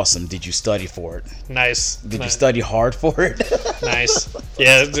 "That's awesome. Did you study for it?" Nice. Did you study hard for it? Nice.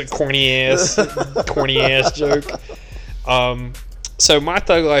 Yeah, it's a corny ass joke. So my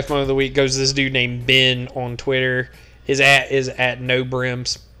Thug Life moment of the week goes to this dude named Ben on Twitter. His is at no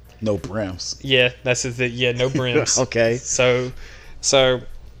brims. No brims. Yeah, that's his thing. Yeah, no brims. Okay. So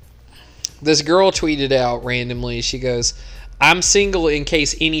this girl tweeted out randomly. She goes, "I'm single in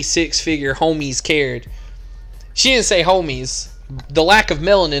case any six-figure homies cared." She didn't say homies. The lack of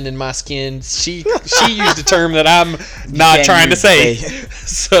melanin in my skin, she used a term that I'm not trying to say.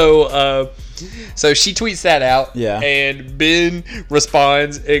 So she tweets that out. Yeah. And Ben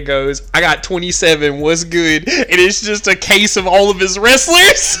responds and goes, "I got 27. What's good?" And it's just a case of all of his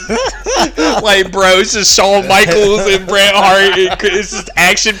wrestlers. Like, bro, it's just Shawn Michaels and Bret Hart. It's just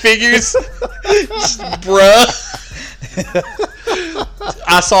action figures. Bruh.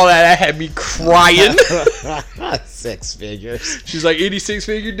 I saw that. That had me crying. Six figures. She's like, any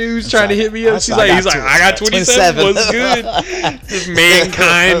six-figure dudes trying to hit me up? He's like, I got 27. What's good? Just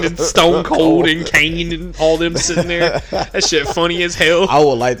Mankind and Stone Cold and Kane and all them sitting there. That shit funny as hell. I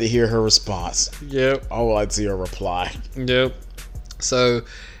would like to hear her response. Yep. I would like to see her reply. Yep. So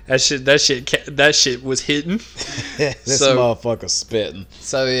that shit was hitting. This motherfucker spitting.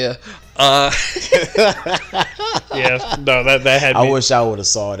 So yeah. Yeah, no, that had me. I wish I would have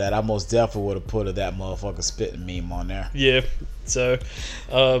saw that. I most definitely would have put that motherfucker spitting meme on there. Yeah. So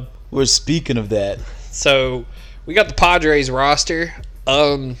we're speaking of that. So we got the Padres roster.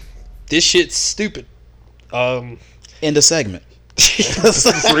 This shit's stupid. End of segment.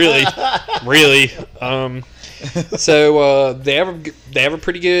 really. So they have a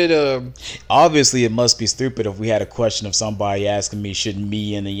pretty good. Obviously, it must be stupid if we had a question of somebody asking me, should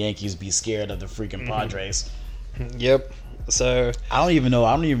me and the Yankees be scared of the freaking Padres? Yep. So I don't even know.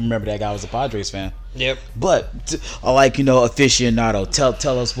 I don't even remember that guy was a Padres fan. Yep. But aficionado,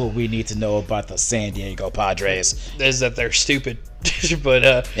 tell us what we need to know about the San Diego Padres. Is that they're stupid. But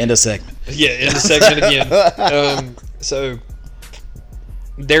end of segment. Yeah, end of segment again. So.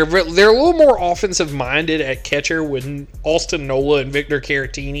 They're a little more offensive minded at catcher with Austin Nola and Victor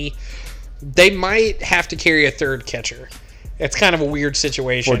Caratini. They might have to carry a third catcher. It's kind of a weird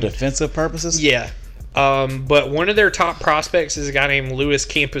situation for defensive purposes. Yeah, but one of their top prospects is a guy named Luis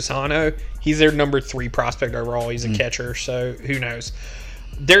Campusano. He's their number 3 prospect overall. He's a catcher, so who knows?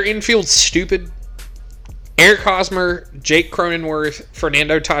 Their infield's stupid. Eric Hosmer, Jake Cronenworth,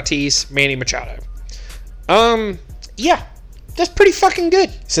 Fernando Tatis, Manny Machado. Yeah. That's pretty fucking good.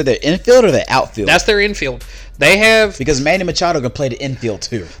 So their infield or their outfield? That's their infield. They have... Because Manny Machado can play the infield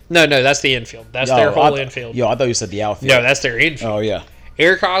too. No, that's the infield. That's their whole infield. I thought you said the outfield. No, that's their infield. Oh, yeah.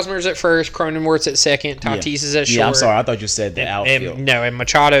 Eric Hosmer's at first, Cronenworth's at second, Tatis is at short. Yeah, I'm sorry. I thought you said the outfield. And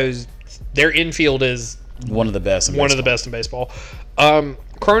Machado's... Their infield is... One of the best in baseball.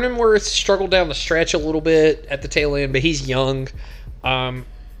 Cronenworth struggled down the stretch a little bit at the tail end, but he's young. They're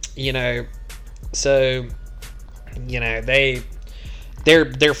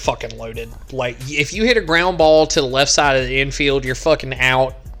fucking loaded. Like, if you hit a ground ball to the left side of the infield, you're fucking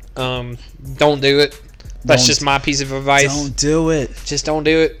out. Don't do it. That's just my piece of advice. Don't do it. Just don't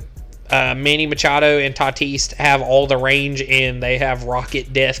do it. Manny Machado and Tatis have all the range, and they have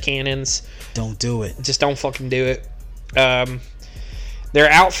rocket death cannons. Don't do it. Just don't fucking do it. Their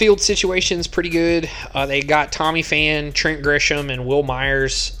outfield situation's pretty good. They got Tommy Pham, Trent Grisham, and Will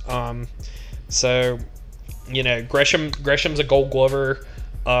Myers. Gresham's a Gold Glover.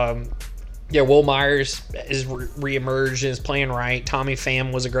 Will Myers is reemerged and is playing right. Tommy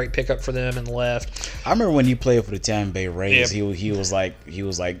Pham was a great pickup for them and left. I remember when he played for the Tampa Bay Rays. Yep. He was like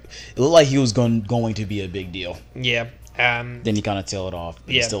it looked like he was going to be a big deal. Yeah. Then he kind of tailed it off.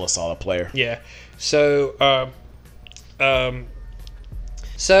 But he's still a solid player. Yeah. So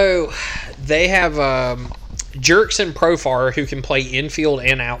they have Jerks and Profar who can play infield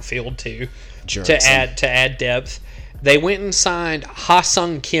and outfield too. To add depth. They went and signed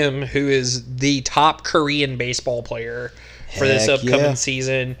Ha-Sung Kim, who is the top Korean baseball player for this upcoming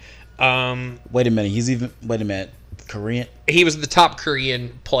season. Wait a minute. Korean? He was the top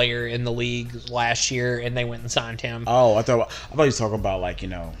Korean player in the league last year, and they went and signed him. Oh, I thought you were talking about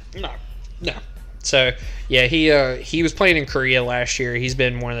No. So yeah, he was playing in Korea last year. He's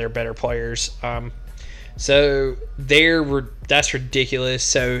been one of their better players. So that's ridiculous.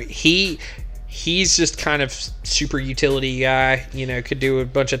 So he's just kind of super utility guy. You know, could do a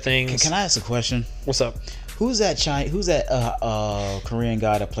bunch of things. Can I ask a question? What's up? Who's that Korean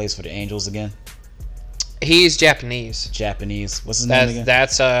guy that plays for the Angels again? He's Japanese. Japanese. What's his name again?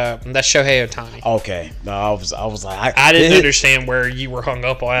 That's Shohei Ohtani. Okay. No, I was like, I didn't understand where you were hung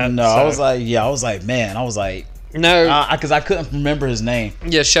up on. No, so. I was like, no, because I couldn't remember his name.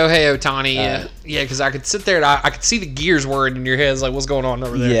 Yeah, Shohei Ohtani. Yeah, because I could sit there and I could see the gears whirring in your head. It's like, what's going on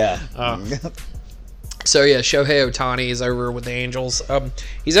over there? Yeah. So yeah, Shohei Ohtani is over with the Angels.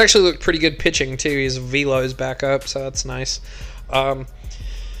 He's actually looked pretty good pitching too. He's velo's back up, so that's nice.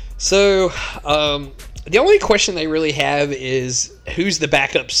 The only question they really have is who's the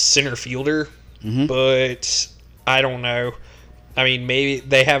backup center fielder, but I don't know. I mean, maybe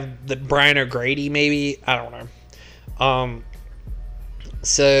they have the Brian O'Grady. Maybe I don't know.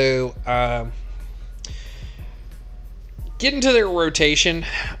 Getting to their rotation.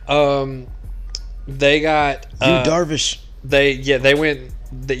 They got Darvish. They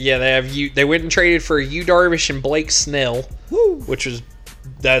went and traded for Yu Darvish and Blake Snell, which was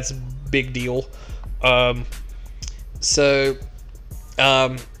that's big deal. Dinelson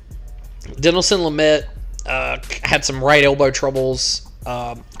Lamet had some right elbow troubles.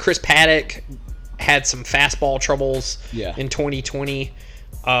 Chris Paddock had some fastball troubles in 2020.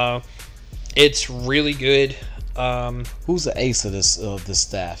 It's really good. Who's the ace of this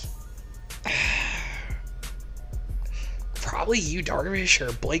staff? Probably Yu Darvish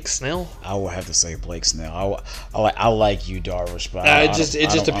or Blake Snell. I would have to say Blake Snell. I like Yu Darvish, but it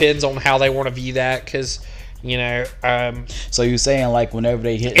just depends on how they want to view that, because you know. So you're saying like whenever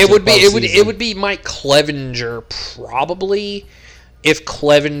they hit, it would be Mike Clevenger probably, if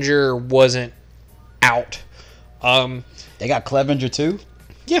Clevenger wasn't out. They got Clevenger too.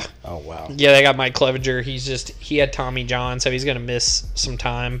 Yeah. Oh wow. Yeah, they got Mike Clevenger. He had Tommy John, so he's gonna miss some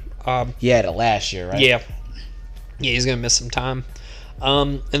time. He had it last year, right? Yeah. Yeah, he's going to miss some time.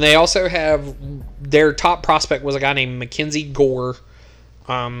 And they also have their top prospect was a guy named Mackenzie Gore.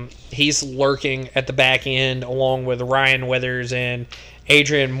 He's lurking at the back end along with Ryan Weathers and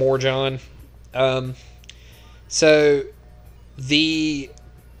Adrian Morjon.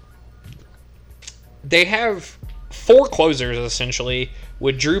 They have 4 closers essentially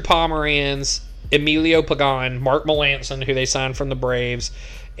with Drew Pomeranz, Emilio Pagan, Mark Melancon, who they signed from the Braves,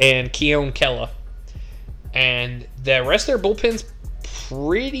 and Keone Kela. And the rest of their bullpen's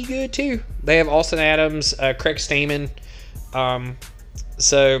pretty good too. They have Austin Adams, Craig Stammen. The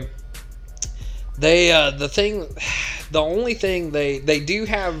only thing they do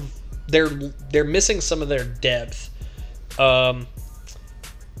have, they're missing some of their depth. Like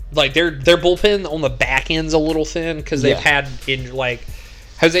their bullpen on the back end's a little thin because they've had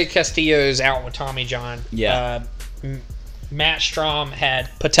Jose Castillo's out with Tommy John. Yeah. Matt Strom had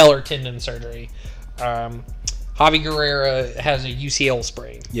patellar tendon surgery. Javi Guerrera has a UCL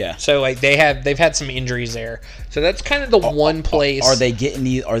sprain. Yeah. So they've had some injuries there. So that's kind of the one place. Are they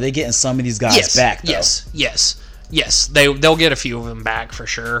getting some of these guys back though? Yes. They'll get a few of them back for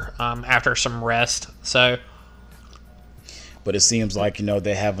sure after some rest. So but it seems like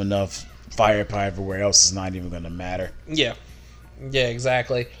they have enough firepower everywhere else. It's not even going to matter. Yeah,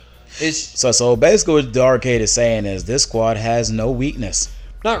 exactly. So basically what the RKAD is saying is this squad has no weakness.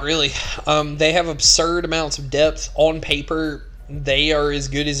 Not really. They have absurd amounts of depth on paper. They are as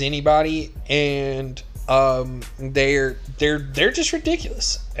good as anybody, and they're just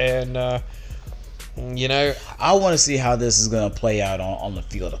ridiculous. And I want to see how this is going to play out on the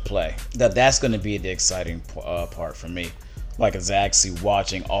field of play. That's going to be the exciting part for me. Like it's actually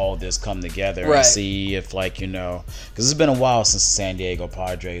watching all this come together and see if because it's been a while since the San Diego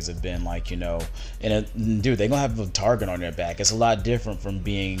Padres have been dude, they're gonna have a target on their back. It's a lot different from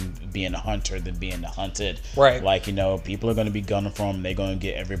being a hunter than being the hunted. Right. People are gonna be gunning for them. They're gonna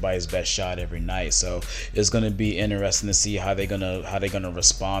get everybody's best shot every night. So it's gonna be interesting to see how they're gonna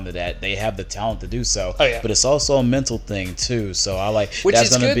respond to that. They have the talent to do so. Oh, yeah. But it's also a mental thing too. So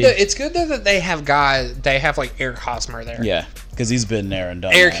it's good though that they have guys. They have Eric Hosmer there. Yeah. Because he's been there and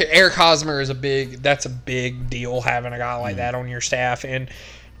done Eric Hosmer is a big deal having a guy like that on your staff. And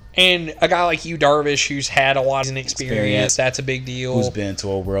And a guy like Yu Darvish, who's had a lot of experience, that's a big deal. Who's been to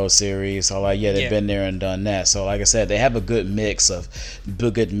a World Series? So like, they've been there and done that. So like I said, they have a good mix of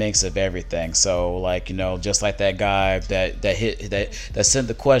everything. So like, just like that guy that sent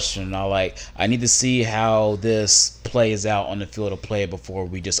the question, I need to see how this plays out on the field of play before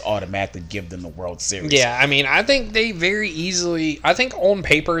we just automatically give them the World Series. Yeah, I mean, I think they very easily. I think on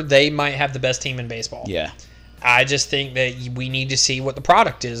paper they might have the best team in baseball. Yeah. I just think that we need to see what the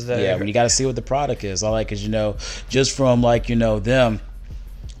product is. Yeah, when you got to see what the product is. Because, just from, them,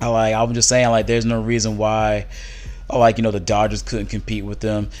 I'm just saying, there's no reason why, the Dodgers couldn't compete with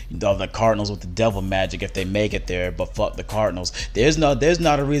them. The Cardinals with the devil magic if they make it there, but fuck the Cardinals. There's not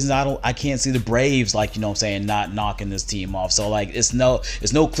a reason I can't see the Braves, not knocking this team off. So, it's no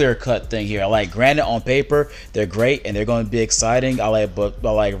clear-cut thing here. Granted, on paper, they're great, and they're going to be exciting. But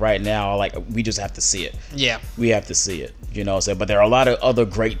right now, we just have to see it. Yeah. We have to see it, But there are a lot of other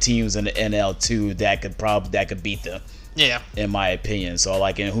great teams in the NL, too, that could beat them. Yeah. In my opinion. So,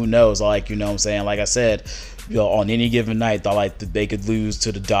 and who knows, like I said, on any given night, they could lose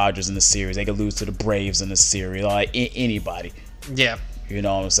to the Dodgers in the series. They could lose to the Braves in the series. Anybody. Yeah. You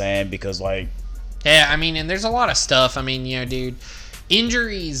know what I'm saying? Because, yeah, I mean, and there's a lot of stuff. I mean, dude,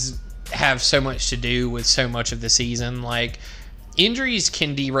 injuries have so much to do with so much of the season. Injuries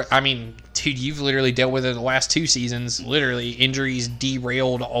can derail. I mean, dude, you've literally dealt with it the last 2 seasons. Literally, injuries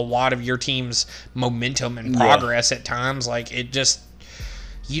derailed a lot of your team's momentum and progress at times. It just,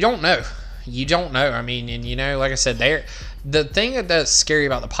 you don't know. You don't know. I mean, and like I said, the thing that's scary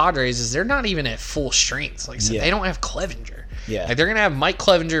about the Padres is they're not even at full strength. Like I said, they don't have Clevenger. Yeah. They're gonna have Mike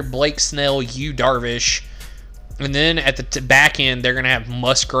Clevenger, Blake Snell, Yu Darvish, and then at the back end they're gonna have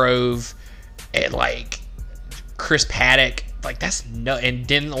Musgrove and Chris Paddock. That's nuts. And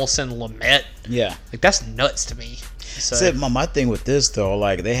Dinelson Lamet. Yeah. That's nuts to me. So my thing with this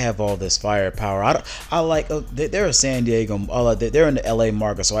though, they have all this firepower. They're a San Diego. They're in the LA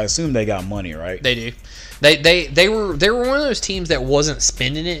market, so I assume they got money, right? They do. They were one of those teams that wasn't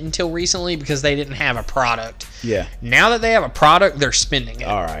spending it until recently because they didn't have a product. Yeah. Now that they have a product, they're spending it.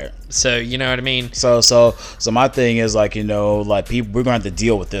 All right. So you know what I mean. So my thing is people, we're gonna have to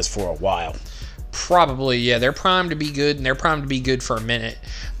deal with this for a while. Probably, yeah. They're primed to be good, and they're primed to be good for a minute.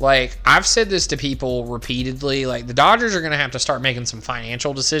 I've said this to people repeatedly. The Dodgers are going to have to start making some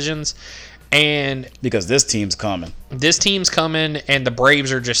financial decisions, and because this team's coming, and the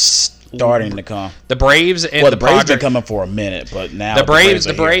Braves are just starting to come. The Braves and the Braves been coming for a minute, but now the Braves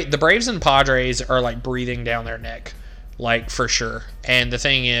and Padres are breathing down their neck, for sure. And the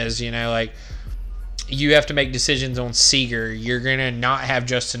thing is, you have to make decisions on Seager. You're going to not have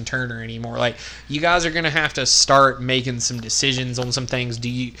Justin Turner anymore. You guys are going to have to start making some decisions on some things.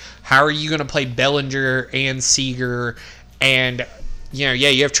 How are you going to play Bellinger and Seager? And,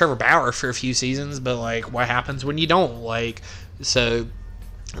 you have Trevor Bauer for a few seasons, but, what happens when you don't? So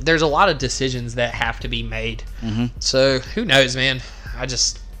there's a lot of decisions that have to be made. Mm-hmm. So who knows, man? I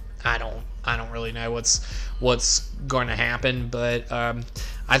don't really know what's going to happen, but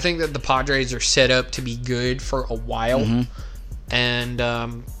I think that the Padres are set up to be good for a while, and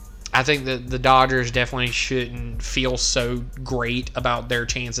I think that the Dodgers definitely shouldn't feel so great about their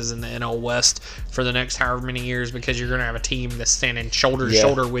chances in the NL West for the next however many years because you're going to have a team that's standing shoulder to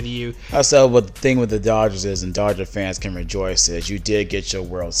shoulder with you. Also, what the thing with the Dodgers is, and Dodger fans can rejoice, is you did get your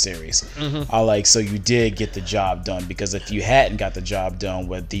World Series. Mm-hmm. So you did get the job done, because if you hadn't got the job done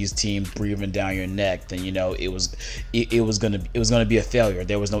with these teams breathing down your neck, then it was gonna be a failure.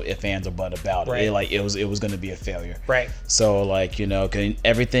 There was no ifs, ands, or buts about it. Right. It was gonna be a failure. Right. So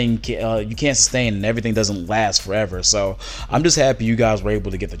everything. You can't sustain, and everything doesn't last forever. So I'm just happy you guys were able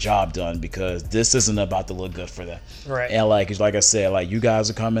to get the job done, because this isn't about to look good for them. Right. And like I said, you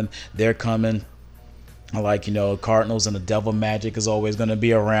guys are coming, they're coming. Cardinals and the devil magic is always going to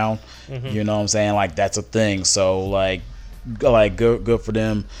be around. Mm-hmm. You know what I'm saying? That's a thing. So good for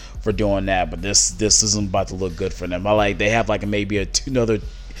them for doing that. But this isn't about to look good for them. They have maybe another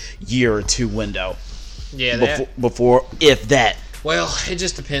year or two window. Yeah. Before if that. Well, it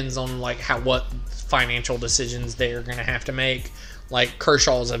just depends on what financial decisions they're going to have to make.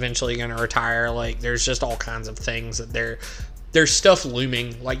 Kershaw's eventually going to retire. There's just all kinds of things that there's stuff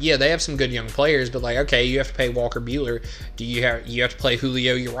looming. They have some good young players, but okay, you have to pay Walker Buehler. You have to play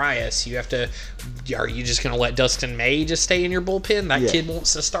Julio Urias. Are you just going to let Dustin May just stay in your bullpen? That kid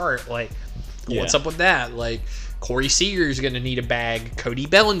wants to start. What's up with that? Corey Seager's going to need a bag. Cody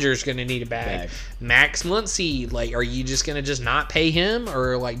Bellinger's going to need a bag. Max Muncy, are you just going to just not pay him?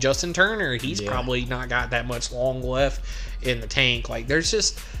 Or Justin Turner, he's probably not got that much long left in the tank. There's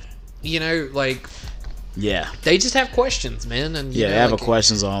just, Yeah. They just have questions, man. And they have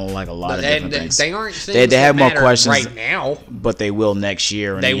questions on like a lot of different things. They aren't things they have more matter questions right now, but they will next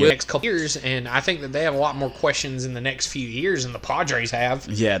year. They will next couple years, and I think that they have a lot more questions in the next few years than the Padres have.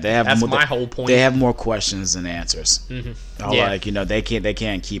 Yeah, they have. That's my whole point. They have more questions than answers. Mm-hmm. Like they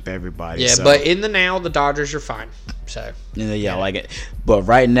can't keep everybody. Yeah, so. but in the now, the Dodgers are fine. So like it. But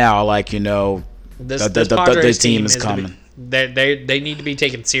right now, like this Padres team is coming. They need to be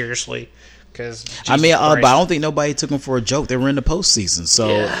taken seriously. Because but I don't think nobody took them for a joke. They were in the postseason,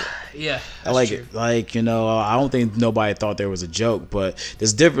 so yeah, I don't think nobody thought there was a joke. But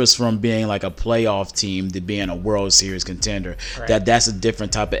there's difference from being like a playoff team to being a World Series contender. Right. That's a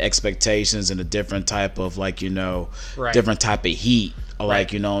different type of expectations and a different type of different type of heat.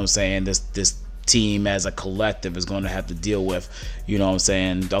 Like what I'm saying, this team as a collective is going to have to deal with. What I'm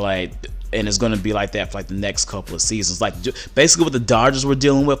saying, and it's going to be like that for like the next couple of seasons. Like basically what the Dodgers were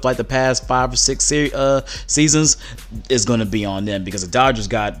dealing with like the past 5 or 6 seasons is going to be on them because the Dodgers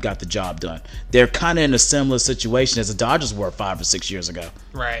got the job done. They're kind of in a similar situation as the Dodgers were 5 or 6 years ago.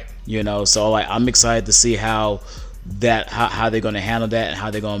 Right. So I'm excited to see how they're going to handle that and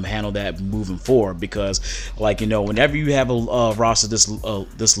how they're going to handle that moving forward because whenever you have a roster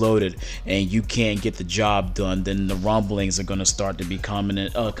this loaded and you can't get the job done, then the rumblings are going to start to be coming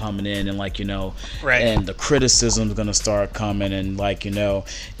in and and the criticism is going to start coming and I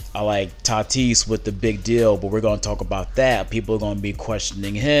like Tatis with the big deal, but we're going to talk about that. People are going to be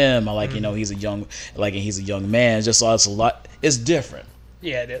questioning him. He's a young man. It's a lot. It's different.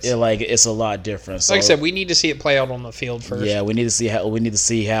 Yeah, it is. It's a lot different. So, like I said, we need to see it play out on the field first. Yeah, we need to see how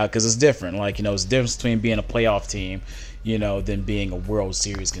because it's different. It's the difference between being a playoff team, than being a World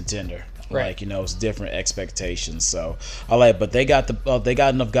Series contender. Right. It's different expectations. So but they got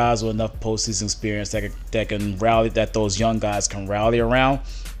enough guys with enough postseason experience that can rally, that those young guys can rally around.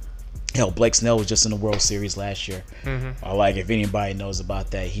 Hell, Blake Snell was just in the World Series last year. Mm-hmm. If anybody knows about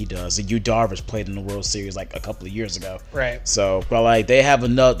that, he does. Yu Darvish played in the World Series like a couple of years ago. Right. So, but they have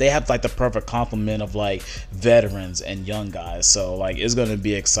the perfect complement of veterans and young guys. So it's gonna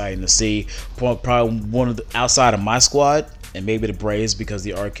be exciting to see. Probably one of the outside of my squad. And maybe the Braves because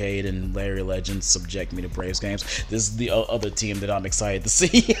the RKAD and Larry Legend subject me to Braves games. This is the other team that I'm excited to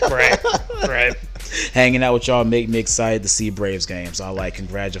see. Right. Hanging out with y'all make me excited to see Braves games.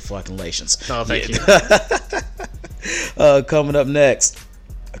 Congratulations. Oh, thank you. Coming up next,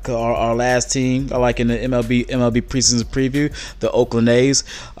 our last team, in the MLB preseason preview, the Oakland A's.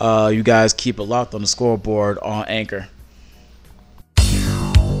 You guys keep it locked on the scoreboard on Anchor.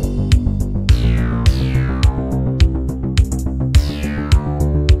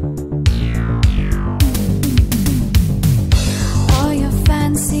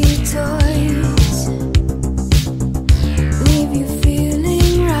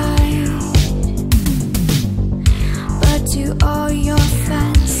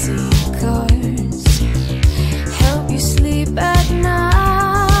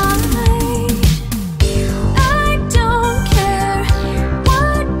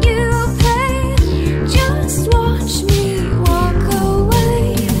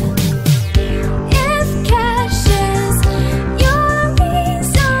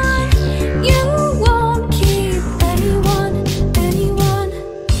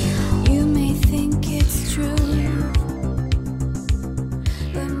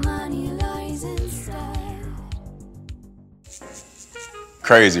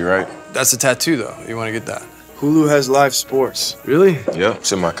 Crazy, right? That's a tattoo, though. You want to get that? Hulu has live sports. Really? Yep,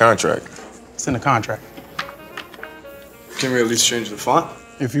 it's in my contract. It's in the contract. Can we at least change the font?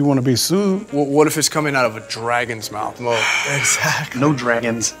 If you want to be sued, what if it's coming out of a dragon's mouth? Well, exactly. No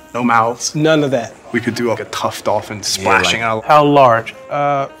dragons, no mouths, none of that. We could do like a tough dolphin splashing out. How large?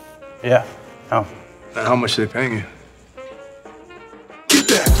 Yeah. How? And how much are they paying you? Get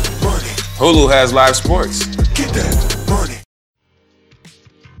that money. Hulu has live sports. Get that money.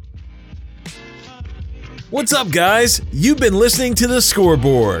 What's up, guys? You've been listening to The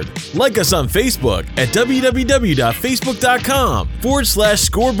Scoreboard. Like us on Facebook at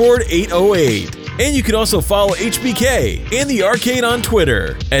www.facebook.com/scoreboard808. And you can also follow HBK and the RKAD on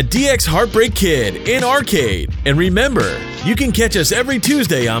Twitter at DX Heartbreak Kid and RKAD. And remember, you can catch us every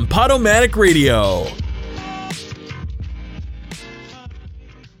Tuesday on Podomatic Radio.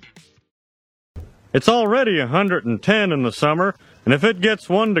 It's already 110 in the summer, and if it gets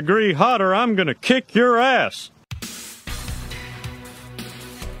 1 degree hotter, I'm gonna kick your ass.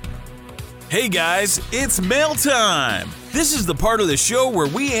 Hey guys, it's mail time! This is the part of the show where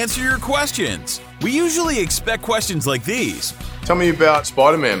we answer your questions. We usually expect questions like these. Tell me about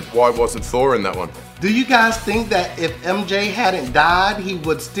Spider-Man. Why wasn't Thor in that one? Do you guys think that if MJ hadn't died, he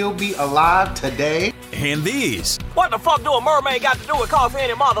would still be alive today? And these. What the fuck do a mermaid got to do with coffee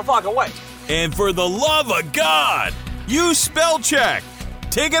any motherfucking way? And for the love of God, use spell check.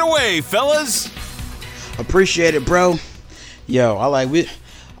 Take it away, fellas. Appreciate it, bro. Yo,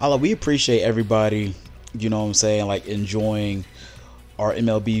 we appreciate everybody, you know what I'm saying, like enjoying our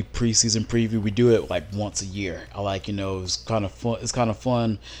MLB preseason preview. We do it like once a year. It's kind of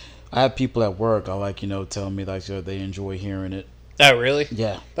fun. I have people at work, telling me like they enjoy hearing it. Oh, really?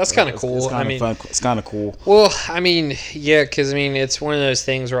 Yeah. That's kind of cool. It's kind of fun. It's kind of cool. Well, yeah, because it's one of those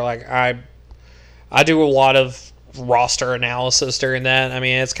things where like I do a lot of roster analysis during that.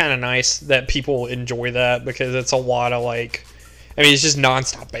 It's kind of nice that people enjoy that because it's a lot of like, it's just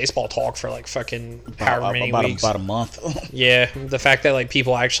nonstop baseball talk for like fucking however many weeks. About a month. Yeah, the fact that like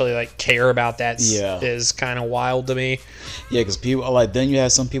people actually like care about that is kind of wild to me. Yeah, because people are like, then you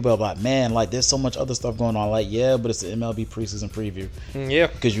have some people are like, man, like there's so much other stuff going on. Like, yeah, but it's the MLB preseason preview. Yeah.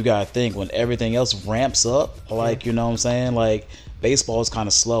 Because you gotta think when everything else ramps up, like you know what I'm saying, like baseball is kind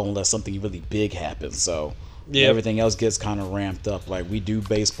of slow unless something really big happens. So. Yeah. Everything else gets kind of ramped up. Like we do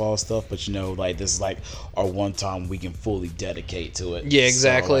baseball stuff, but like this is like our one time we can fully dedicate to it. Yeah,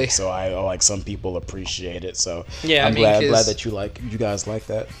 exactly. So I like some people appreciate it. So yeah, I'm glad that you guys like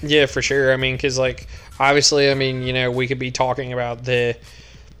that. Yeah, for sure. Because like obviously, we could be talking about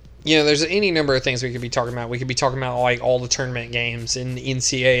there's any number of things we could be talking about. We could be talking about like all the tournament games in the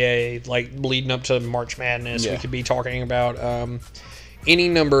NCAA, like leading up to March Madness. Yeah. We could be talking about any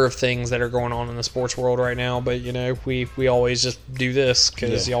number of things that are going on in the sports world right now, but we always just do this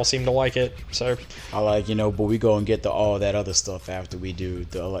because y'all seem to like it. So I but we go and get all that other stuff after we do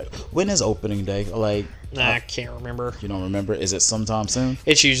the when is opening day? I can't remember. You don't remember? Is it sometime soon?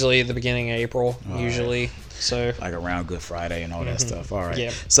 It's usually the beginning of April. Usually, right. So like around Good Friday and all that stuff. All right.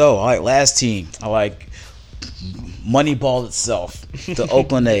 Yeah. So last team. Moneyball itself, the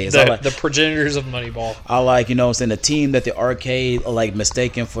Oakland A's. the progenitors of Moneyball. The team that the arcade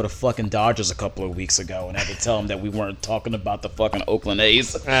mistaken for the fucking Dodgers a couple of weeks ago and had to tell them that we weren't talking about the fucking Oakland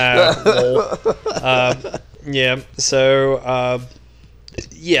A's. Yeah. So,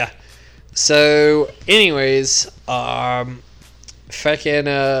 yeah. So, anyways, so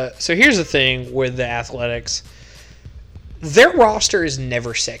here's the thing with the Athletics. Their roster is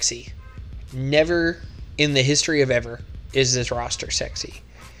never sexy. Never in the history of ever is this roster sexy.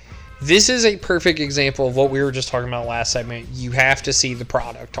 This is a perfect example of what we were just talking about last segment. You have to see the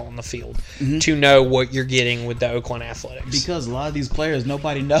product on the field to know what you're getting with the Oakland Athletics. Because a lot of these players,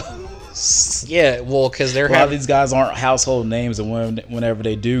 nobody knows. Yeah, well, because a lot of these guys aren't household names, and whenever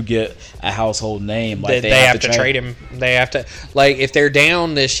they do get a household name, they have to trade him. They have to, if they're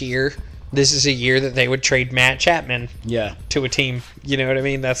down this year, this is a year that they would trade Matt Chapman to a team. You know what I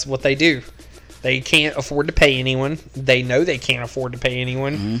mean? That's what they do. They can't afford to pay anyone. They know they can't afford to pay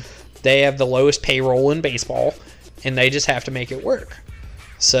anyone. Mm-hmm. They have the lowest payroll in baseball, and they just have to make it work.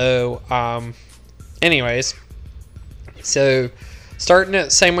 So, anyways, starting it the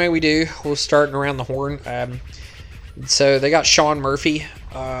same way we do, we're starting around the horn. So they got Sean Murphy.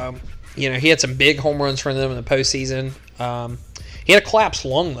 He had some big home runs for them in the postseason. He had a collapsed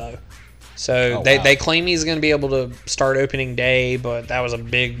lung, though. So they claim he's going to be able to start opening day, but that was a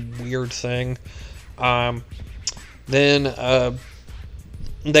big, weird thing. Then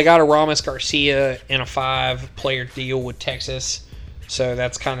they got Aramis Garcia in a 5-player deal with Texas. So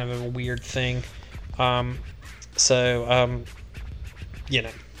that's kind of a weird thing. Their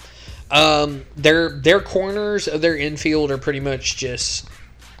corners of their infield are pretty much just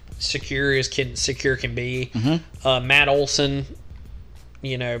secure as secure can be. Mm-hmm. Matt Olson,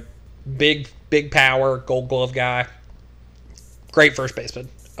 big power, Gold Glove guy, great first baseman.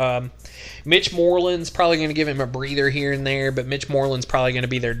 Mitch Moreland's probably going to give him a breather here and there, but Mitch Moreland's probably going to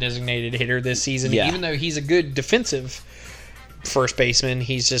be their designated hitter this season. Yeah. Even though he's a good defensive first baseman,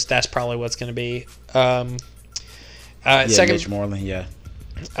 that's probably what's going to be. Second, Mitch Moreland, yeah.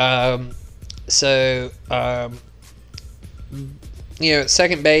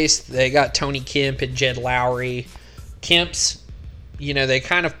 Second base, they got Tony Kemp and Jed Lowry. Kemp's, they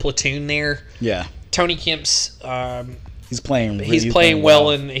kind of platoon there. Yeah. Tony Kemp's he's playing well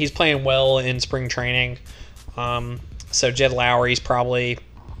in spring training. So Jed Lowry's probably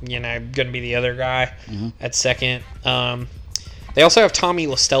going to be the other guy at second. They also have Tommy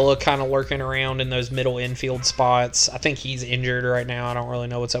LaStella kind of lurking around in those middle infield spots. I think he's injured right now. I don't really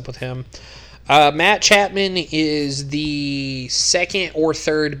know what's up with him. Matt Chapman is the second or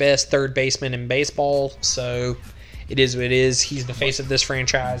third best third baseman in baseball. So it is what it is. He's the face of this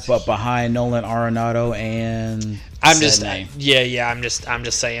franchise. But behind Nolan Arenado and I'm just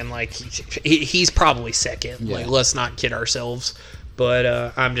saying, like, he's probably second. Yeah. Like, let's not kid ourselves. But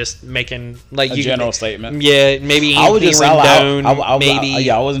I'm just making like a general statement. Yeah, maybe Anthony Rendon.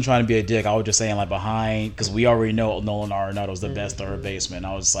 Maybe I wasn't trying to be a dick. I was just saying, like, behind, because we already know Nolan Arenado's the best third baseman.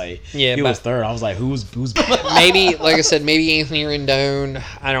 I was like, he was third. I was like, who's maybe, like I said, maybe Anthony Rendon.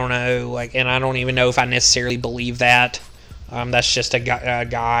 I don't know. Like, and I don't even know if I necessarily believe that. That's just a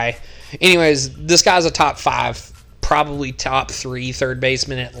guy. Anyways, this guy's a top 5. Probably top 3 third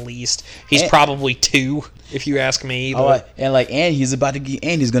baseman at least. He's probably 2, if you ask me. And he's about to get,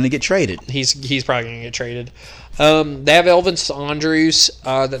 and he's going to get traded. He's probably going to get traded. They have Elvis Andrus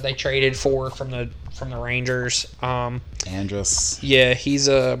that they traded for from the Rangers. Andrus. Yeah, he's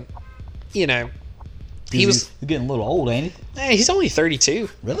he's getting a little old, ain't he? He's only 32.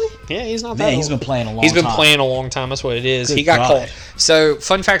 Really? Yeah, he's not that Man, old. he's been playing a long time. He's been playing a long time. That's what it is. Good he got God. called. So,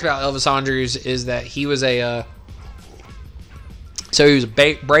 fun fact about Elvis Andrus is that he was a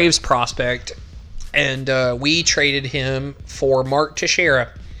Braves prospect, and we traded him for Mark Teixeira.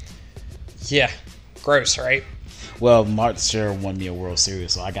 Yeah, gross, right? Well, Mark Teixeira won me a World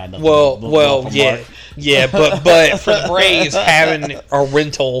Series, so I got nothing. Yeah, but for the Braves having a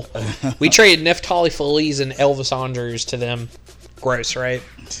rental, we traded Neftali Feliz and Elvis Andrus to them. Gross, right?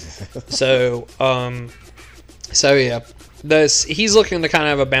 So yeah, he's looking to kind of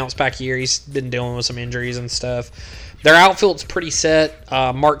have a bounce back year. He's been dealing with some injuries and stuff. Their outfield's pretty set.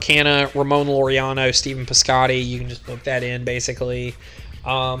 Mark Canha, Ramon Laureano, Steven Piscotty. You can just book that in, basically.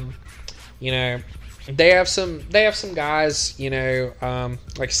 They have some guys,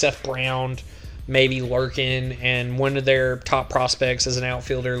 like Seth Brown, maybe lurking, and one of their top prospects is an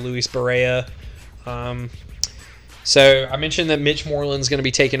outfielder, Luis Barrera. So I mentioned that Mitch Moreland's going to be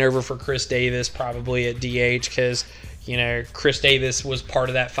taking over for Chris Davis probably at DH because, Chris Davis was part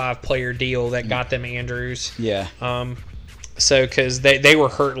of that 5-player deal that got them Andrews. Yeah. So because they were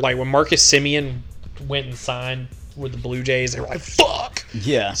hurt, like when Marcus Semien went and signed with the Blue Jays, they were like, fuck.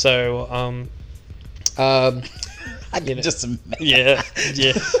 Yeah. So, I can just imagine. Yeah.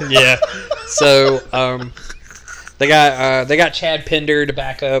 So, they got Chad Pinder to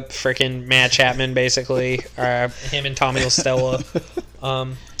back up freaking Matt Chapman, basically. Him and Tommy LaStella.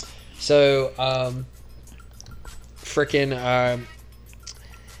 So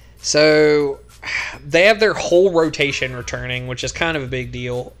they have their whole rotation returning, which is kind of a big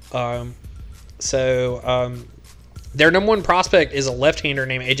deal. Their number 1 prospect is a left-hander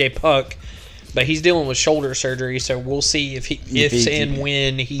named AJ Puck, but he's dealing with shoulder surgery, so we'll see if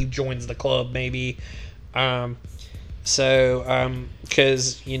when he joins the club, maybe. Because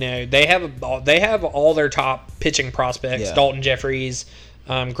they have all their top pitching prospects. Yeah. Dalton Jeffries,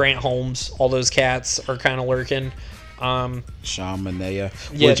 Grant Holmes, all those cats are kind of lurking. Sean Manaea,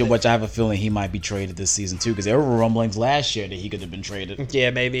 which I have a feeling he might be traded this season too, because there were rumblings last year that he could have been traded.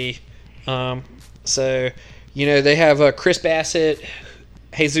 Yeah, maybe. They have Chris Bassett,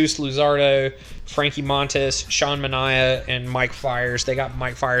 Jesus Luzardo, Frankie Montes, Sean Manaea, and Mike Fiers. They got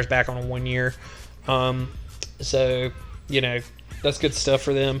Mike Fiers back on a 1 year. That's good stuff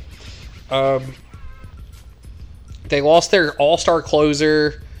for them. They lost their all-star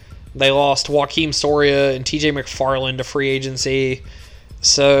closer. They lost Joaquim Soria and TJ McFarland to free agency.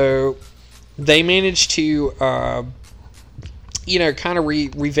 So they managed to, kind of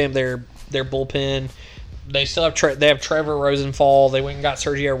revamp their bullpen. They still have Trevor Rosenthal. They went and got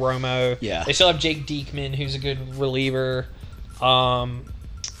Sergio Romo. Yeah. They still have Jake Diekman, who's a good reliever. They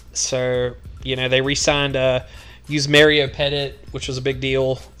re-signed used Mario Pettit, which was a big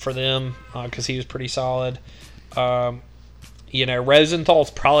deal for them because he was pretty solid.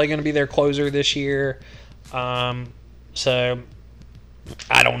 Rosenthal's probably going to be their closer this year. So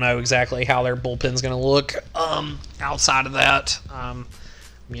I don't know exactly how their bullpen's going to look. Outside of that,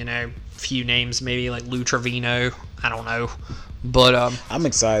 few names maybe like Lou Trevino. I don't know, but I'm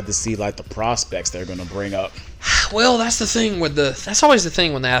excited to see like the prospects they're going to bring up. Well, that's always the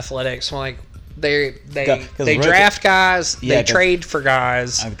thing when the Athletics, like they draft guys, they trade for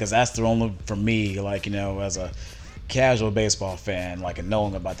guys, because that's the only, for me, like, as a casual baseball fan, like, and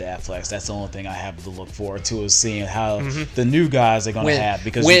knowing about the Athletics, that's the only thing I have to look forward to, is seeing how the new guys they're going to have.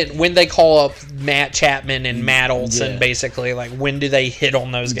 Because when they call up Matt Chapman and Matt Olson, basically, like, when do they hit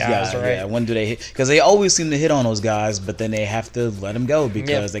on those guys, right? Yeah, when do they hit? Because they always seem to hit on those guys, but then they have to let them go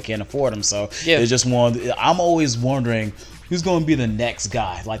because they can't afford them. So it's just I'm always wondering who's going to be the next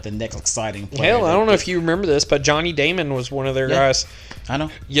guy, like the next exciting player. Hell, I don't know if you remember this, but Johnny Damon was one of their guys. I know.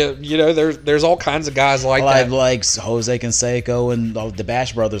 Yeah, there's all kinds of guys like that. Like Jose Canseco and the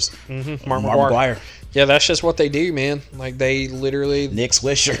Bash brothers. Mark McGwire. Yeah, that's just what they do, man. Like, they literally... Nick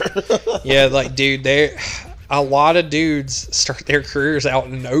Swisher. Yeah, like, dude, a lot of dudes start their careers out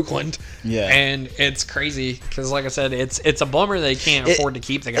in Oakland. Yeah. And it's crazy because, like I said, it's a bummer they can't afford to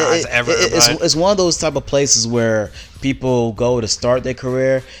keep the guys ever. It's one of those type of places where people go to start their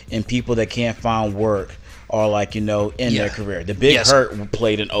career and people that can't find work are like, in their career. The Big Hurt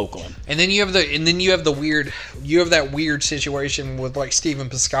played in Oakland. And then you have that weird situation with like Stephen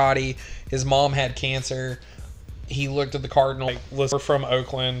Piscotty. His mom had cancer. He looked at the Cardinals, like, we're from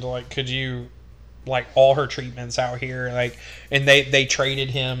Oakland, like, could you, like, all her treatments out here, like, and they traded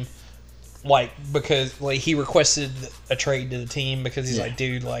him, like, because, like, he requested a trade to the team because he's like,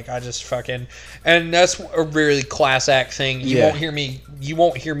 dude, like, I just fucking, and that's a really class act thing. You won't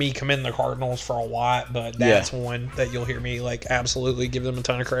hear me commend the Cardinals for a lot, but that's one that you'll hear me, like, absolutely give them a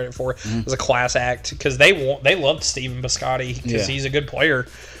ton of credit for. It's a class act because they loved Stephen Piscotty because he's a good player,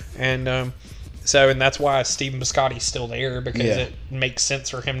 and and that's why Stephen Piscotty's still there because it makes sense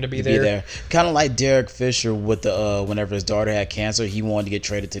for him to be there. Kind of like Derek Fisher with the whenever his daughter had cancer, he wanted to get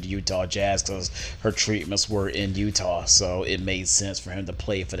traded to the Utah Jazz because her treatments were in Utah, so it made sense for him to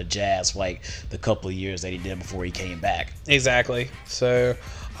play for the Jazz for like the couple of years that he did before he came back. Exactly. So,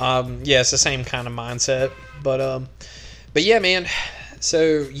 it's the same kind of mindset, but yeah, man.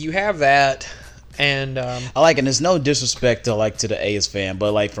 So you have that. And I like, and there's no disrespect to the A's fan,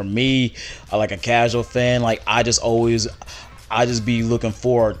 but like for me, like a casual fan, like I just be looking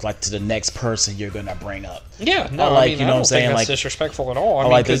forward like to the next person you're gonna bring up. Yeah, no, I mean, I don't think that's disrespectful at all. I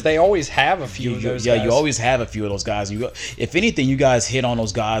mean, because they always have a few of those guys. Yeah, you always have a few of those guys. If anything, you guys hit on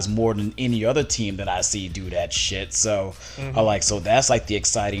those guys more than any other team that I see do that shit. So so that's like the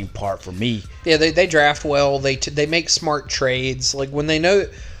exciting part for me. Yeah, they draft well. They make smart trades. Like when they know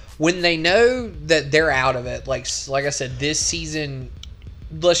that they're out of it, like I said, this season,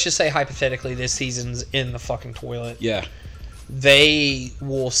 let's just say hypothetically, this season's in the fucking toilet. Yeah. They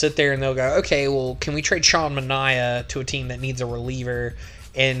will sit there and they'll go, okay, well, can we trade Sean Manaea to a team that needs a reliever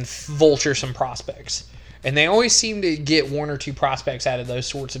and vulture some prospects? And they always seem to get one or two prospects out of those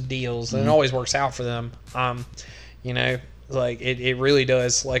sorts of deals, and it always works out for them. Like it really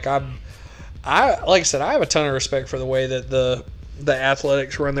does. Like like I said, I have a ton of respect for the way that the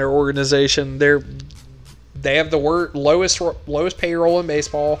Athletics run their organization. They have the lowest payroll in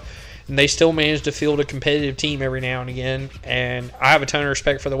baseball, and they still manage to field a competitive team every now and again. And I have a ton of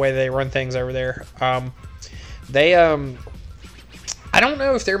respect for the way they run things over there. I don't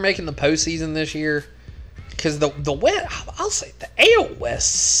know if they're making the postseason this year because the West. I'll say the AL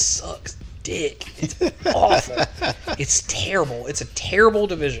West sucks dick. It's awful. It's terrible. It's a terrible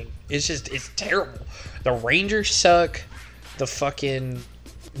division. It's terrible. The Rangers suck.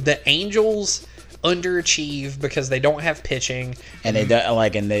 The Angels underachieve because they don't have pitching, and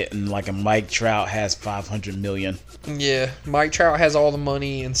Mike Trout has $500 million. Yeah, Mike Trout has all the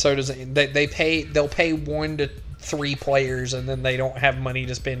money, and so does they'll pay 1 to 3 players, and then they don't have money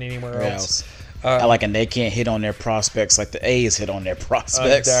to spend anywhere else. And they can't hit on their prospects like the A's hit on their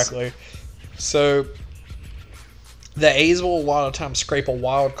prospects. Exactly. So the A's will a lot of times scrape a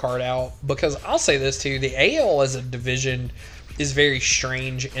wild card out because I'll say this too: the AL as a division is very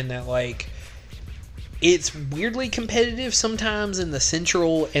strange in that, like, it's weirdly competitive sometimes in the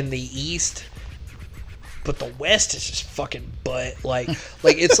Central and the East, but the West is just fucking butt. Like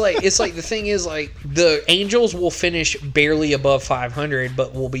it's like the thing is, like, the Angels will finish barely above 500,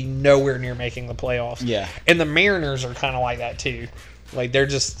 but will be nowhere near making the playoffs. Yeah, and the Mariners are kind of like that too. Like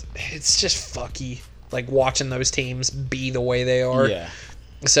it's just fucky. Like watching those teams be the way they are. Yeah.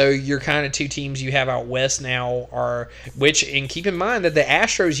 So your kind of two teams you have out west now and keep in mind that the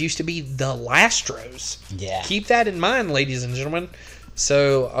Astros used to be the Lastros. Yeah. Keep that in mind, ladies and gentlemen.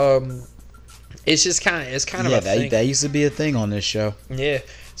 So it's just kind of a thing. That used to be a thing on this show. Yeah.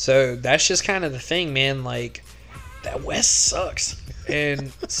 So that's just kind of the thing, man. Like, that West sucks.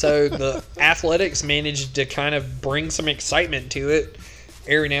 And so the Athletics managed to kind of bring some excitement to it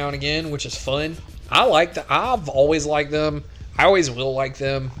every now and again, which is fun. I've always liked them. I always will like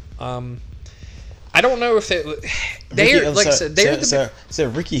them. I don't know if So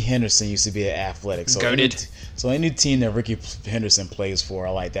Ricky Henderson used to be an Athletic. So goated. Any team that Ricky Henderson plays for, I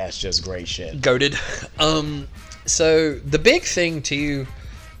like, that's just great shit. Goated. So the big thing too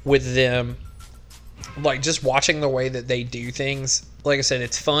with them, like, just watching the way that they do things, like I said,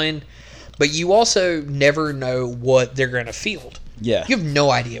 it's fun, but you also never know what they're going to field. Yeah. You have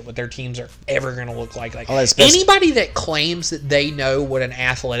no idea what their teams are ever going to look like. Like like anybody that claims that they know what an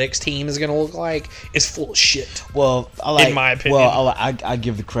athletics team is going to look like is full of shit. Well, in my opinion. Well, I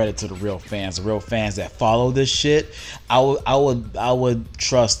give the credit to the real fans that follow this shit. I would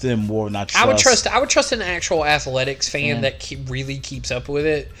trust them more than I trust. I would trust an actual athletics fan that really keeps up with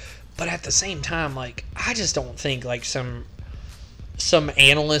it. But at the same time, like, I just don't think like some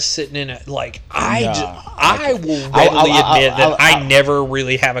analyst sitting in it, like, I will readily admit that I never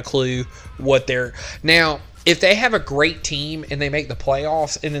really have a clue what they're... Now, if they have a great team and they make the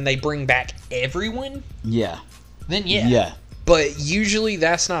playoffs and then they bring back everyone, then yeah. But usually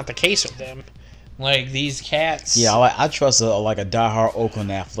that's not the case with them. Like, these cats... Yeah, I trust a diehard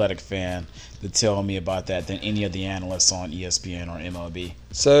Oakland Athletic fan to tell me about that than any of the analysts on ESPN or MLB.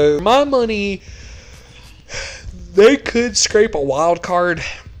 So, my money... They could scrape a wild card,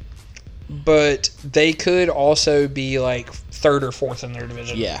 but they could also be like third or fourth in their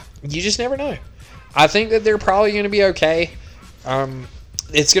division. Yeah. You just never know. I think that they're probably going to be okay.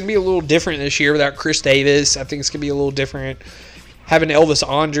 It's going to be a little different this year without Chris Davis. I think it's going to be a little different. Having Elvis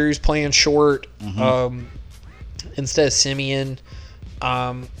Andrews playing short instead of Simeon.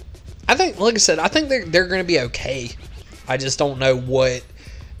 I think, like I said, I think they're going to be okay. I just don't know what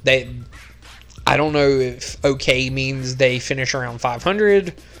they... I don't know if okay means they finish around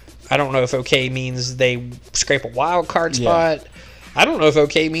 500. I don't know if okay means they scrape a wild card spot. I don't know if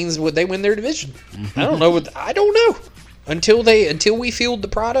okay means they win their division. I don't know I don't know. Until we field the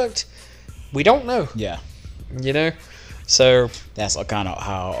product, we don't know. Yeah. You know? So that's kind of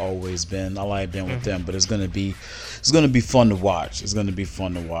how I've always been. I like being with them, but it's gonna be fun to watch. It's gonna be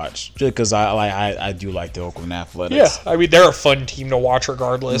fun to watch just because I do like the Oakland Athletics. Yeah, I mean they're a fun team to watch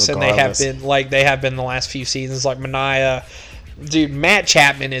regardless. And they have been the last few seasons. Like Mania, dude, Matt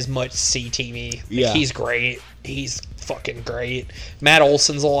Chapman is much CTV. Yeah, he's great. He's fucking great. Matt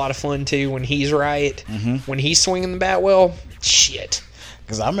Olson's a lot of fun too when he's right. When he's swinging the bat well, shit.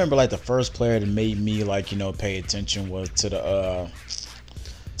 Because I remember like the first player that made me pay attention was to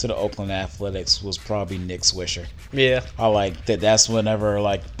the Oakland Athletics was probably Nick Swisher. Yeah, I like that. That's whenever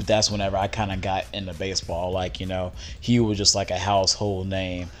I kind of got into baseball. Like he was just like a household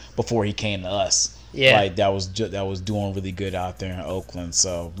name before he came to us. Yeah, like that was doing really good out there in Oakland.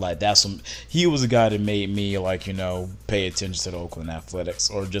 So like he was the guy that made me pay attention to the Oakland Athletics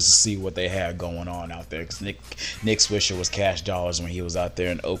or just to see what they had going on out there. Because Nick Swisher was cash dollars when he was out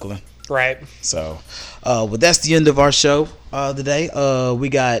there in Oakland. Right. So, but that's the end of our show today. We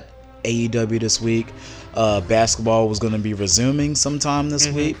got AEW this week. Basketball was going to be resuming sometime this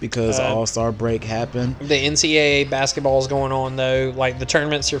week because All-Star break happened. The NCAA basketball is going on though. Like the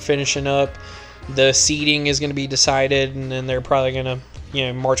tournaments are finishing up. The seeding is going to be decided, and then they're probably going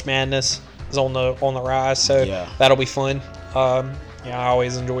to, March Madness is on the rise, so that'll be fun. I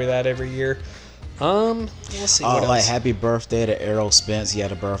always enjoy that every year. Let's see what else. Happy birthday to Errol Spence. He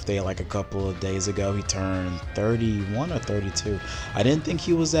had a birthday like a couple of days ago. He turned 31 or 32. I didn't think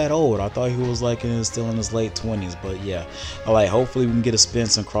he was that old. I thought he was still in his late 20s. But yeah, hopefully we can get a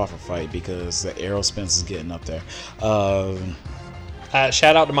Spence and Crawford fight because Errol Spence is getting up there.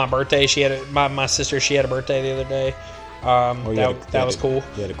 Shout out to my birthday. She had my sister. She had a birthday the other day. That was cool.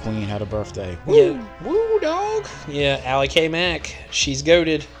 Yeah, the Queen had a birthday. Woo. Yeah, woo dog. Yeah, Allie K Mack. She's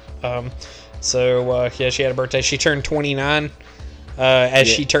goated. She had a birthday. She turned 29.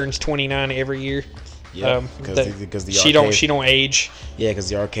 She turns 29 every year. Yeah, because the she don't age. Yeah, because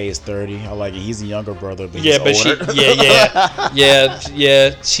the RK is 30. I like it. He's a younger brother, but yeah, he's older.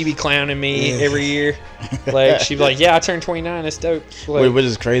 She be clowning me every year. Like she'd be like, "Yeah, I turned 29. It's dope." Like, which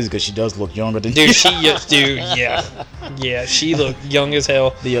is crazy because she does look younger than you. Yeah, she looked young as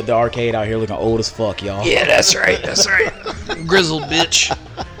hell. The arcade out here looking old as fuck, y'all. Yeah, that's right. Grizzled bitch.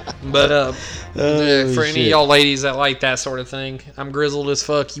 But for any of y'all ladies that like that sort of thing, I'm grizzled as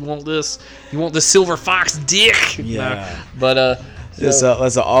fuck. You want this? You want the silver fox dick? Yeah. No. But let's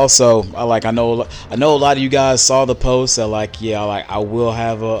also I know a lot of you guys saw the post that I will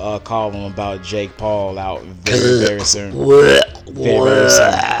have a column about Jake Paul out very soon. Very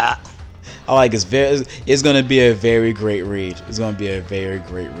soon. It's gonna be a very great read. It's gonna be a very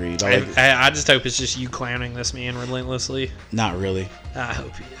great read. I just hope it's just you clowning this man relentlessly. Not really. I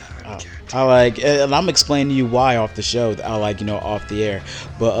hope you. And I'm explaining to you why off the show. Off the air.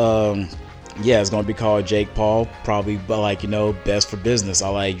 But Yeah, it's gonna be called Jake Paul, probably, but like, you know, best for business.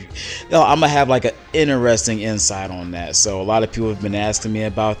 I'm gonna have like an interesting insight on that. So a lot of people have been asking me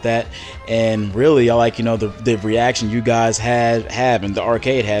about that, and really, I like, you know, the reaction you guys have, and the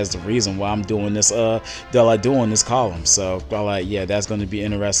arcade has the reason why I'm doing this. They're like doing this column. So yeah, that's gonna be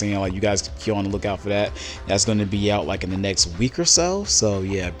interesting. Like, you guys keep on the lookout for that. That's gonna be out like in the next week or so. So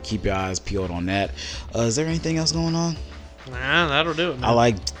yeah, keep your eyes peeled on that. Is there anything else going on? Nah, that'll do it, man. I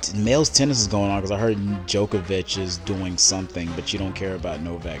like males tennis is going on because I heard Djokovic is doing something, but you don't care about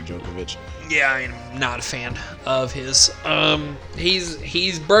Novak Djokovic. Yeah, I'm not a fan of his.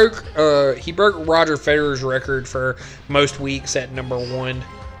 He broke Roger Federer's record for most weeks at #1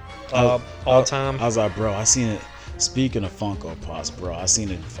 all time. I was like, bro, I seen it. Speaking of Funko Pops, bro, I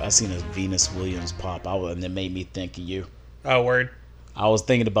seen a Venus Williams pop, and it made me think of you. Oh, word. I was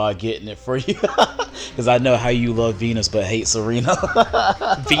thinking about getting it for you because I know how you love Venus but hate Serena.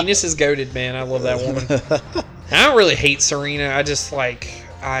 Venus is goated, man. I love that woman. I don't really hate Serena.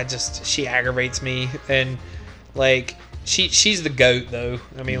 She aggravates me, and like she's the goat though.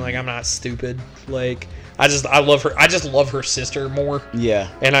 I mean, like, I'm not stupid. Like, I love her. I just love her sister more. Yeah.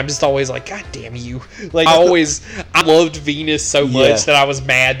 And I'm just always like, God damn you! Like, I loved Venus so much that I was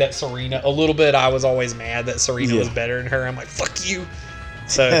mad that Serena. A little bit, I was always mad that Serena was better than her. I'm like, fuck you.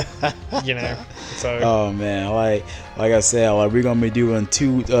 So, you know. So. Oh man, like I said, like, we're gonna be doing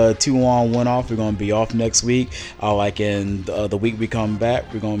two on, 1 off. We're gonna be off next week. In the week we come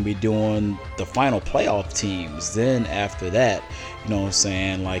back, we're gonna be doing the final playoff teams. Then after that, you know what I'm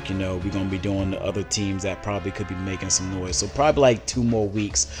saying, like, you know, we're gonna be doing the other teams that probably could be making some noise. So probably like 2 more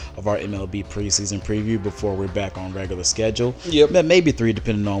weeks of our MLB preseason preview before we're back on regular schedule. Yep. Maybe 3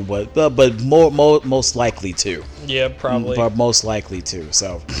 depending on what, but most likely 2. Yeah, probably. But most likely 2.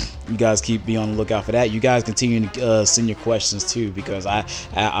 So you guys be on the lookout for that. You guys continue to send your questions too, because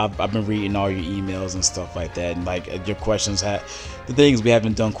I've been reading all your emails and stuff like that, and like your questions the things we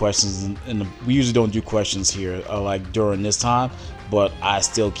haven't done questions and we usually don't do questions here like during this time, but I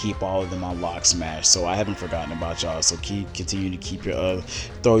still keep all of them on lock smash, so I haven't forgotten about y'all. So continue to keep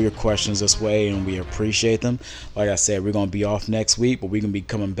throw your questions this way, and we appreciate them. Like I said, we're gonna be off next week, but we're gonna be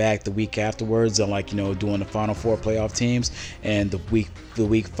coming back the week afterwards and, like, you know, doing the final 4 playoff teams, and the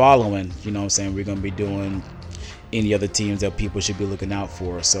week following, you know what I'm saying, we're gonna be doing any other teams that people should be looking out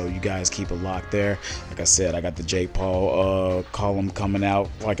for. So you guys keep it locked there. Like I said, I got the Jake Paul column coming out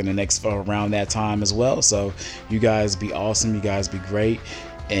like in the next around that time as well. So you guys be awesome. You guys be great.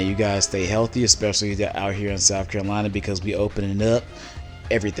 And you guys stay healthy, especially out here in South Carolina, because we opening up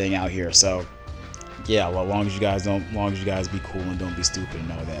everything out here. So yeah, well, as long as you guys be cool and don't be stupid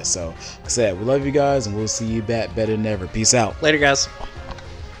and all that. So like I said, we love you guys, and we'll see you back better than ever. Peace out. Later, guys.